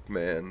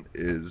milkman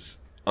is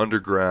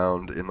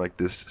underground in like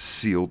this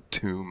sealed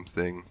tomb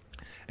thing,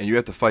 and you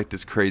have to fight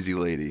this crazy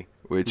lady.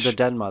 The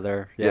den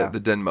mother. Yeah, the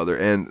den mother.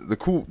 And the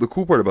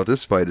cool part about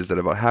this fight is that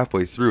about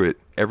halfway through it,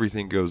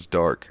 everything goes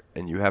dark,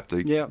 and you have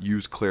to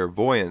use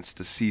clairvoyance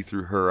to see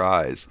through her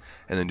eyes,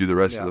 and then do the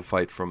rest of the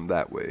fight from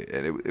that way.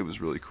 And it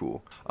was really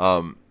cool.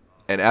 And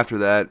after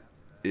that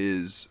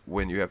is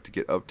when you have to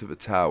get up to the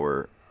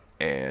tower,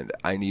 and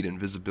I need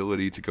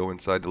invisibility to go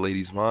inside the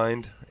lady's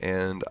mind,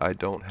 and I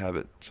don't have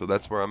it. So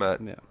that's where I'm at.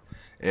 Yeah.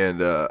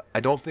 And I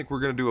don't think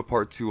we're going to do a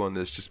part 2 on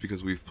this just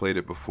because we've played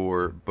it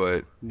before,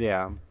 but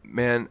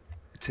man,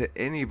 to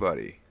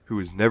anybody who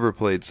has never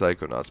played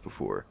Psychonauts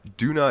before,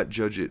 do not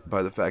judge it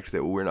by the fact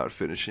that we're not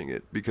finishing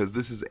it, because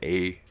this is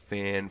a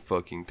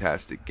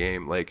fan-fucking-tastic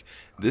game. Like,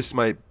 this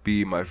might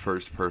be my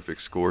first perfect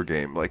score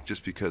game, like,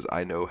 just because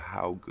I know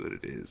how good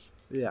it is.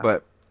 Yeah.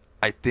 But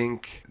I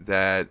think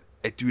that,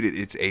 dude,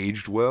 it's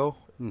aged well.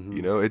 Mm-hmm.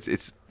 You know,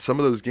 it's some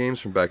of those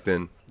games from back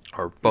then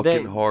are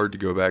fucking hard to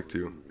go back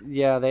to.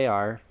 Yeah, they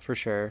are, for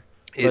sure.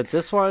 But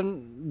this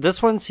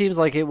one seems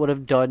like it would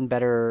have done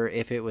better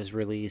if it was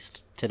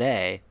released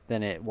today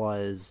than it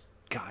was,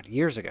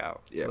 years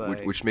ago. Yeah,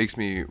 which makes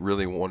me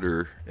really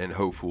wonder and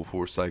hopeful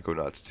for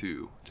Psychonauts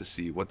 2 to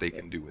see what they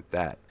can do with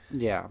that.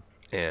 Yeah.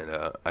 And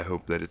I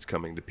hope that it's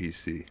coming to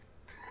PC.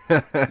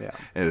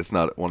 And it's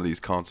not one of these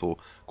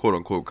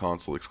quote-unquote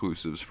console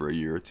exclusives for a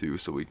year or two,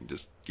 so we can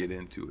just get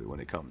into it when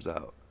it comes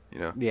out, you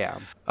know? Yeah.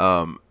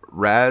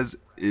 Raz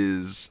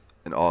is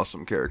an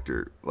awesome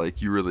character.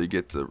 Like, you really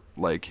get to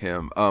like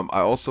him.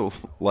 I also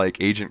like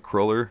Agent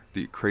Kruller,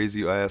 the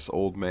crazy ass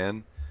old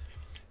man.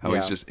 How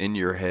he's just in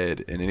your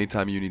head, and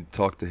anytime you need to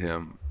talk to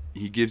him,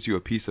 he gives you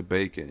a piece of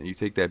bacon, and you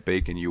take that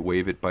bacon, you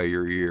wave it by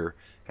your ear,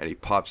 and he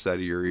pops out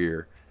of your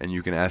ear, and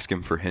you can ask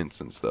him for hints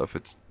and stuff.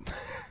 It's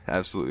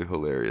absolutely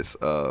hilarious.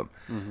 And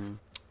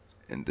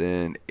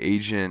then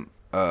Agent...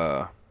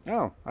 oh,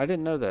 I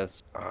didn't know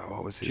this.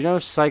 What was his... Did you know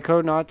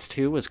Psychonauts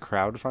 2 was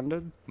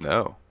crowdfunded?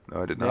 No,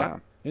 I did not. Yeah.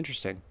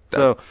 Interesting.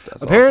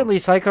 That's apparently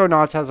awesome.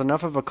 Psychonauts has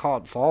enough of a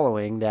cult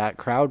following that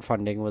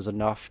crowdfunding was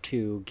enough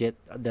to get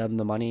them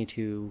the money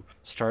to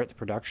start the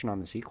production on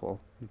the sequel.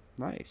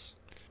 Nice.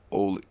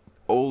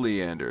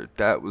 Oleander,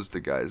 that was the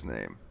guy's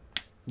name.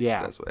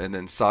 Yeah. And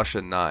then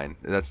Sasha 9,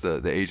 that's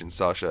the agent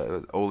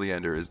Sasha.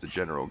 Oleander is the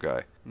general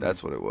guy.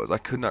 That's what it was. I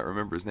could not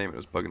remember his name. It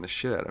was bugging the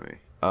shit out of me.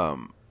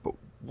 But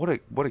what a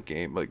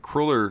game. Like,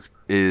 Kruller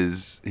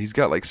he's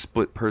got like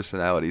split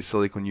personalities. So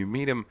like when you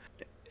meet him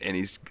and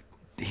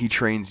he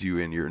trains you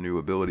in your new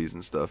abilities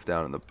and stuff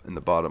down in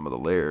the bottom of the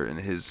lair in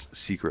his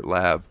secret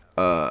lab.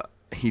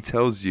 He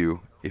tells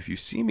you, if you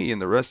see me in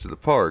the rest of the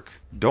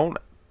park, don't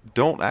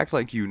act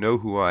like you know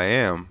who I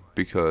am,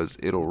 because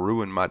it'll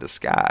ruin my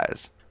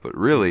disguise. But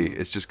really,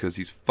 it's just because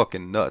he's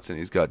fucking nuts and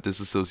he's got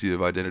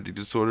dissociative identity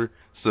disorder.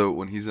 So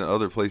when he's in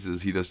other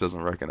places, he just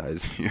doesn't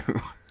recognize you.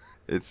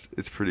 It's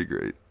pretty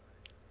great.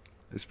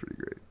 It's pretty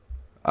great.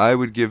 I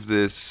would give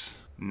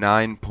this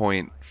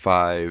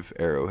 9.5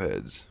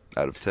 arrowheads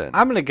out of 10.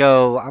 I'm gonna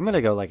go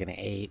like an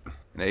 8.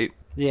 An 8?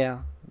 Yeah,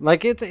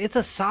 like it's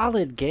a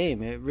solid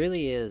game. It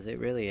really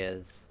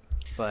is.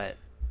 But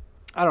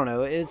I don't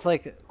know. It's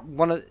like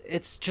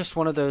it's just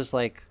one of those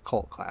like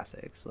cult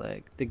classics.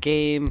 Like, the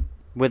game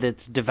with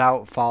its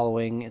devout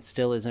following, it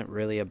still isn't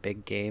really a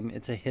big game.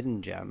 It's a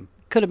hidden gem.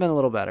 Could have been a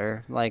little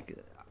better. Like,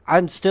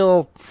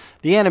 the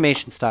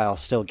animation style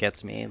still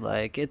gets me.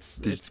 Like,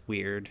 it's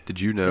weird.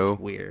 Did you know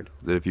it's weird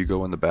that if you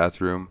go in the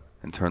bathroom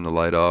and turn the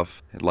light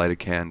off and light a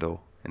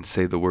candle and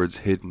say the words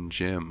hidden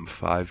gem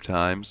 5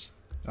 times,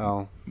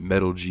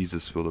 Metal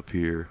Jesus will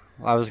appear?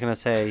 I was going to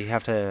say, you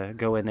have to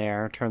go in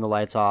there, turn the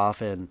lights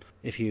off, and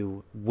if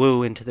you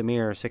woo into the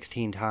mirror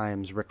 16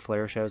 times, Ric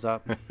Flair shows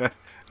up.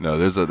 No,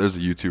 there's a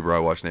YouTuber I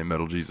watch named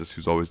Metal Jesus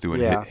who's always doing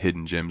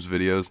hidden gems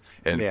videos,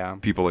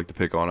 and people like to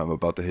pick on him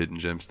about the hidden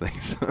gems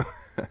things.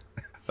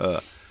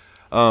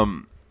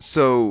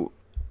 So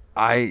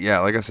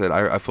like I said,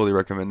 I fully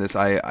recommend this.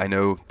 I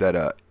know that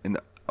I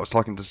was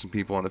talking to some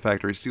people on the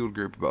Factory Sealed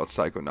group about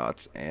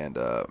Psychonauts, and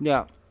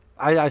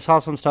I saw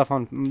some stuff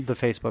on the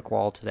Facebook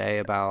wall today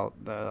about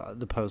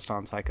the post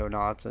on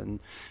Psychonauts, and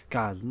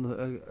God,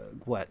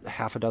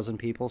 half a dozen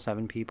people,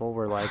 7 people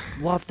were like,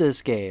 love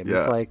this game. Yeah.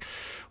 It's like,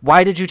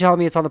 why did you tell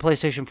me it's on the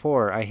PlayStation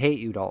 4? I hate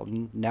you,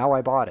 Dalton. Now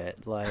I bought it.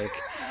 Like,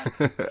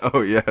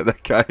 oh yeah,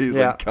 that guy. He's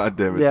like, God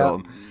damn it,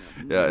 Dalton.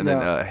 Yeah, and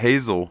then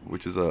Hazel,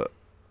 which is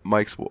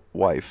Mike's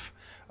wife,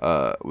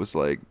 was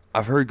like,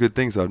 I've heard good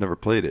things, I've never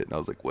played it. And I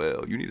was like,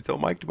 well, you need to tell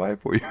Mike to buy it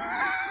for you.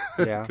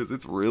 Yeah, because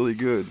it's really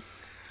good.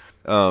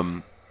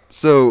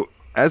 So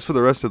as for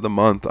the rest of the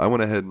month, I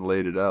went ahead and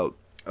laid it out.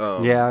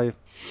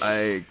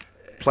 I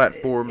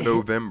platform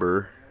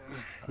November.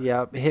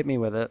 Yeah, hit me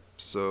with it.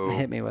 So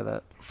hit me with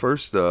it.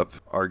 First up,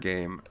 our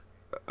game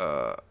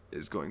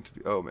is going to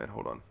be. Oh man,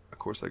 hold on. Of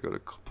course, I go to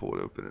pull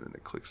it open and then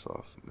it clicks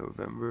off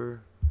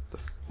November.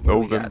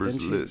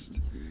 November's list.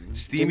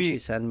 Steamy. Didn't you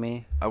send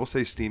me? I will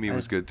say Steamy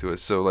was good to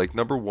us. So like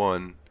number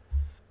 1.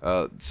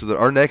 So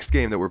our next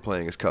game that we're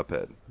playing is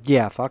Cuphead.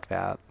 Yeah, fuck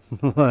that.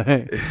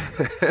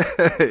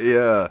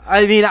 Yeah.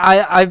 I mean,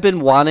 I've been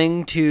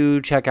wanting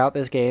to check out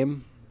this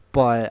game,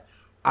 but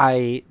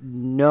I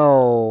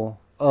know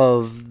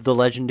of the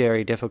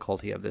legendary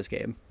difficulty of this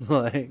game.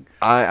 Like,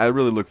 I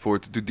really look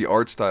forward to. Dude, the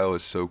art style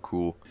is so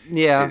cool.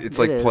 Yeah, it's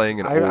like playing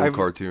an old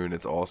cartoon.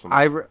 It's awesome.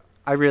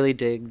 I really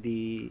dig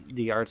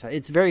the art style.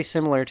 It's very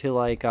similar to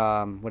like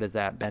what is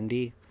that,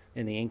 Bendy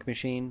in the Ink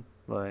Machine?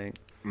 Like,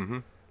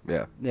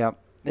 yeah.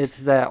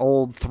 It's that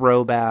old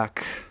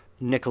throwback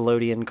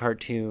Nickelodeon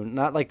cartoon,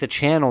 not like the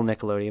channel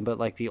Nickelodeon, but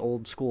like the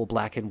old school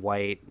black and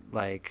white,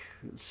 like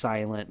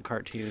silent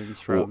cartoons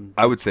from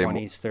I would say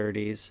 20s,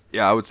 30s.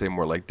 Yeah, I would say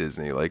more like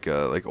Disney, like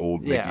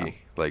old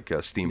Mickey, like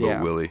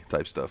Steamboat Willie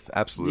type stuff.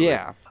 Absolutely.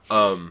 Yeah.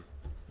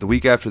 The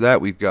week after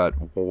that, we've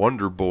got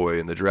Wonder Boy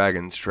and the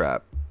Dragon's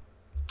Trap.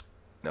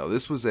 Now,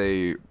 this was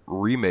a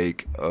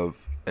remake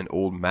of an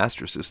old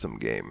Master System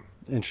game.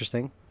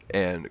 Interesting.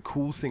 And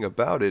cool thing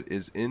about it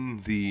is in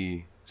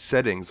the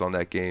settings on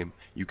that game,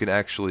 you can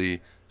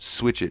actually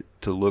switch it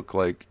to look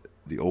like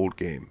the old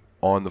game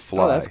on the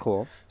fly. Oh, that's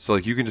cool. So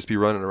like you can just be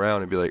running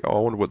around and be like, oh, I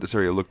wonder what this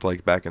area looked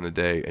like back in the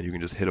day, and you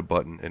can just hit a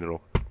button and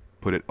it'll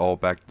put it all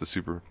back to the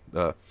super.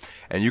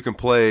 And you can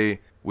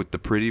play with the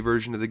pretty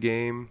version of the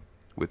game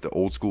with the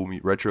old school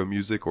retro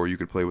music, or you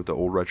could play with the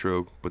old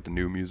retro but the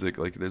new music.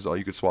 Like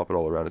you could swap it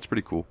all around. It's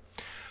pretty cool.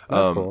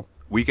 That's cool.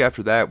 Week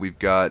after that, we've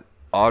got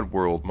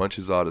Oddworld,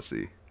 Munch's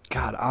Odyssey.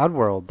 God,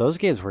 Oddworld, those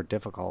games were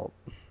difficult.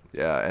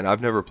 Yeah, and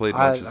I've never played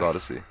Munch's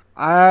Odyssey.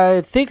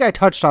 I think I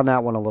touched on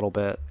that one a little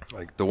bit.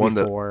 Like the one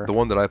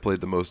that I played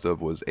the most of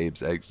was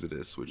Abe's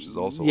Exodus, which is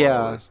also on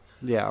the list.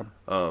 Yeah.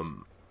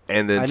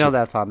 And then I know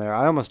that's on there.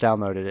 I almost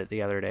downloaded it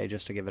the other day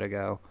just to give it a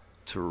go.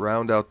 To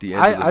round out the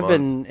end of the month. I've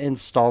been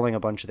installing a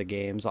bunch of the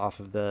games off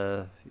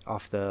the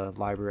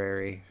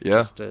library.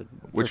 Yeah. Just for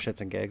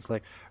shits and gigs.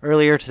 Like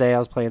earlier today, I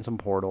was playing some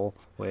Portal,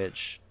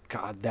 which,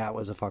 God, that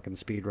was a fucking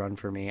speed run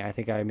for me. I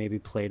think I maybe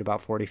played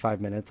about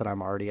 45 minutes, and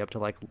I'm already up to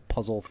like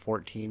puzzle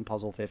 14,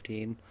 puzzle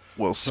 15.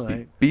 Well,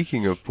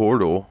 speaking of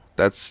Portal,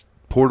 that's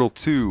Portal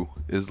 2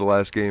 is the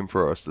last game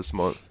for us this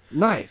month.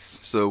 Nice.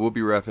 So we'll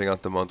be wrapping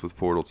up the month with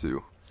Portal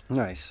 2.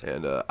 Nice.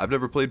 And I've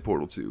never played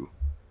Portal 2.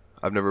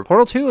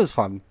 Portal 2 is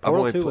fun. I've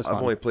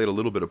only played a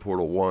little bit of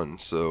Portal 1,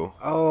 so.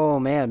 Oh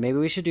man, maybe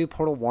we should do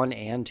Portal 1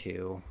 and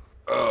 2.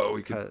 Oh,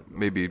 we could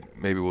maybe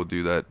we'll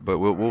do that, but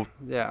we'll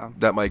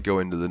that might go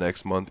into the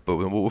next month, but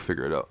we'll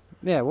figure it out.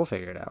 Yeah, we'll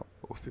figure it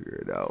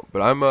out.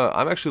 But I'm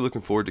actually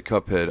looking forward to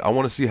Cuphead. I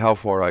want to see how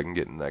far I can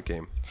get in that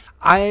game.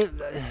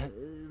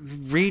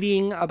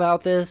 Reading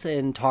about this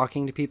and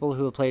talking to people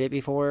who have played it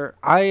before,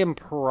 I am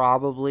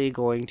probably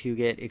going to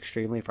get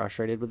extremely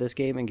frustrated with this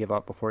game and give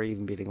up before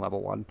even beating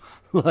level 1.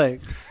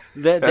 Like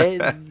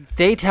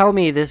they tell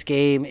me this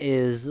game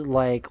is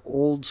like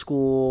old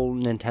school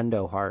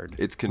Nintendo hard.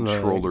 It's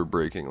controller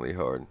breakingly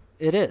hard.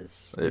 It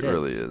is. It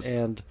really is.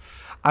 And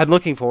I'm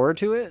looking forward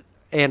to it.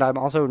 And I'm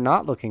also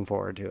not looking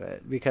forward to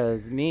it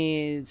because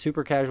me,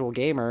 super casual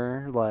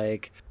gamer,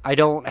 like I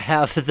don't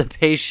have the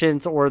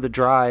patience or the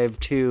drive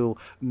to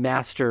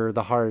master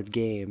the hard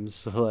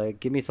games. Like,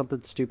 give me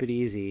something stupid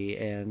easy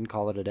and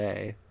call it a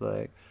day.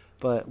 Like,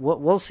 but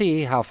we'll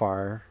see how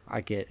far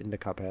I get into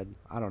Cuphead.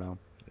 I don't know.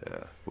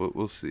 Yeah,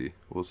 we'll see.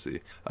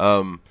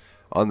 On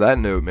that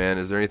note, man,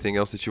 is there anything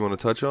else that you want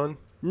to touch on?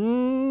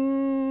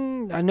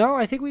 No,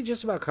 I think we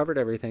just about covered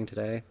everything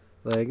today.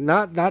 Like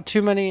not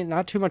too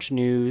much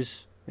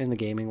news in the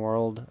gaming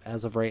world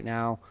as of right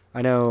now.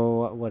 I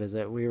know, what is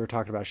it? We were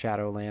talking about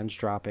Shadowlands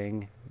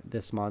dropping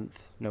this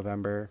month,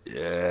 November.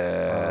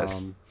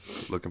 Yes.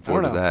 Looking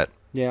forward to that.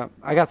 Yeah,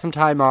 I got some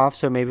time off,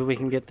 so maybe we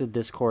can get the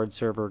Discord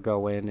server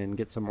going and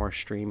get some more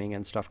streaming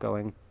and stuff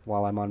going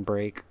while I'm on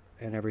break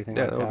and everything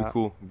like that. Yeah, that would be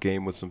cool.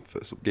 Game with some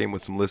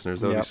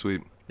listeners. That would be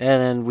sweet.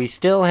 And then we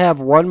still have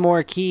one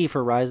more key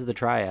for Rise of the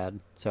Triad,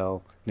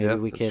 so maybe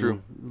we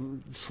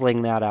can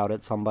sling that out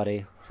at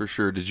somebody. For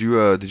sure. Did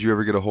you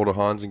ever get a hold of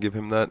Hans and give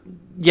him that?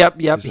 Yep.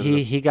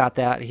 He got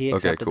that. He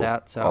accepted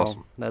that. So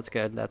awesome. That's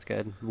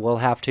good. We'll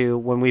have to,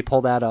 when we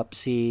pull that up,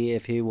 see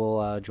if he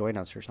will join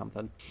us or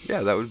something.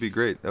 Yeah, that would be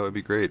great.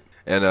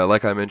 And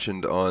like I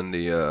mentioned on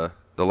the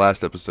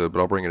last episode, but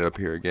I'll bring it up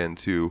here again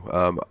too.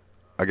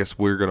 I guess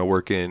we're gonna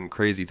work in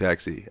Crazy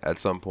Taxi at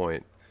some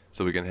point,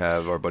 so we can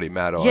have our buddy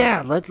Matt on.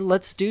 Yeah,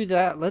 let's do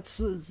that.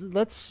 Let's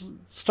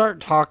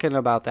start talking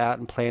about that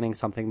and planning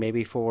something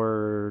maybe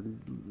for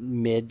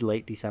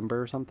late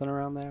December or something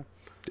around there,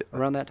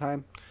 around that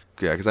time.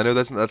 Yeah, because I know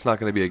that's not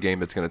going to be a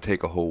game that's going to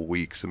take a whole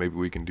week, so maybe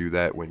we can do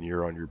that when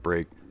you're on your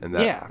break and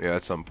that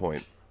at some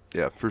point.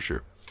 Yeah, for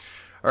sure.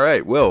 All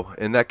right. Well,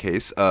 in that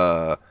case,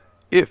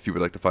 if you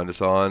would like to find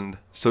us on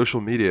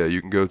social media,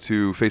 you can go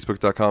to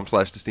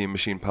facebook.com/The Steam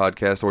Machine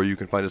Podcast, or you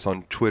can find us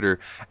on Twitter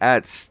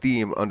at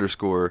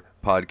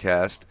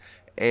Steam_podcast.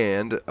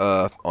 And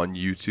on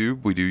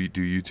YouTube, we do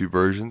YouTube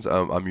versions.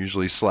 I'm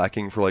usually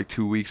slacking for like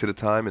 2 weeks at a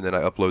time, and then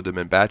I upload them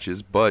in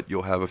batches, but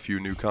you'll have a few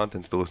new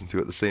contents to listen to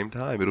at the same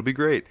time. It'll be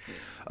great.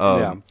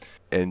 And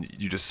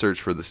you just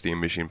search for the Steam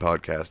Machine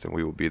Podcast, and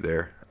we will be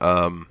there.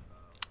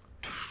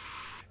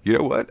 You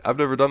know what? I've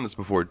never done this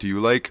before. Do you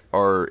like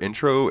our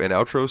intro and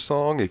outro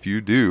song? If you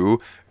do,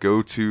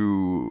 go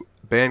to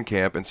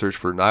Bandcamp and search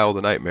for Nile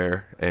the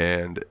Nightmare.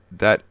 And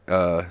that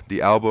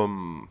the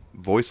album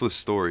Voiceless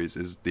Stories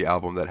is the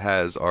album that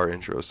has our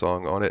intro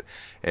song on it.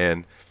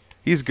 And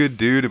he's a good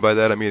dude, and by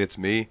that I mean it's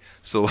me.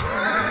 So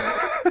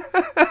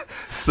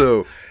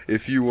so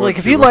if you want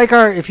if you like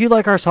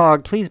our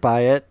song, please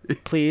buy it.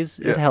 Please.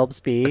 It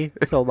helps me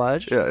so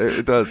much. Yeah,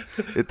 it does.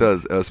 It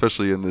does,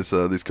 especially in these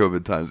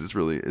COVID times.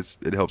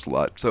 It helps a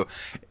lot. So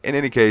in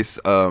any case,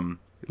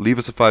 leave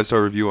us a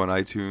 5-star review on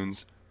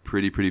iTunes.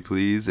 Pretty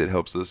please. It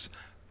helps us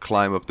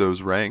climb up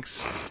those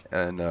ranks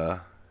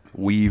and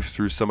weave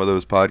through some of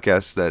those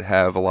podcasts that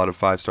have a lot of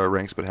 5-star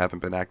ranks but haven't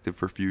been active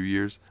for a few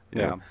years.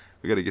 You know,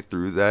 we got to get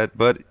through that.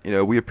 But,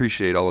 we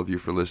appreciate all of you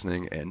for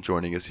listening and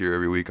joining us here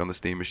every week on the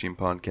Steam Machine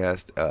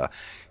Podcast.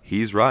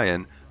 He's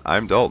Ryan.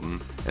 I'm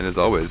Dalton. And as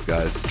always,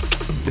 guys,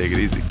 take it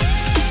easy.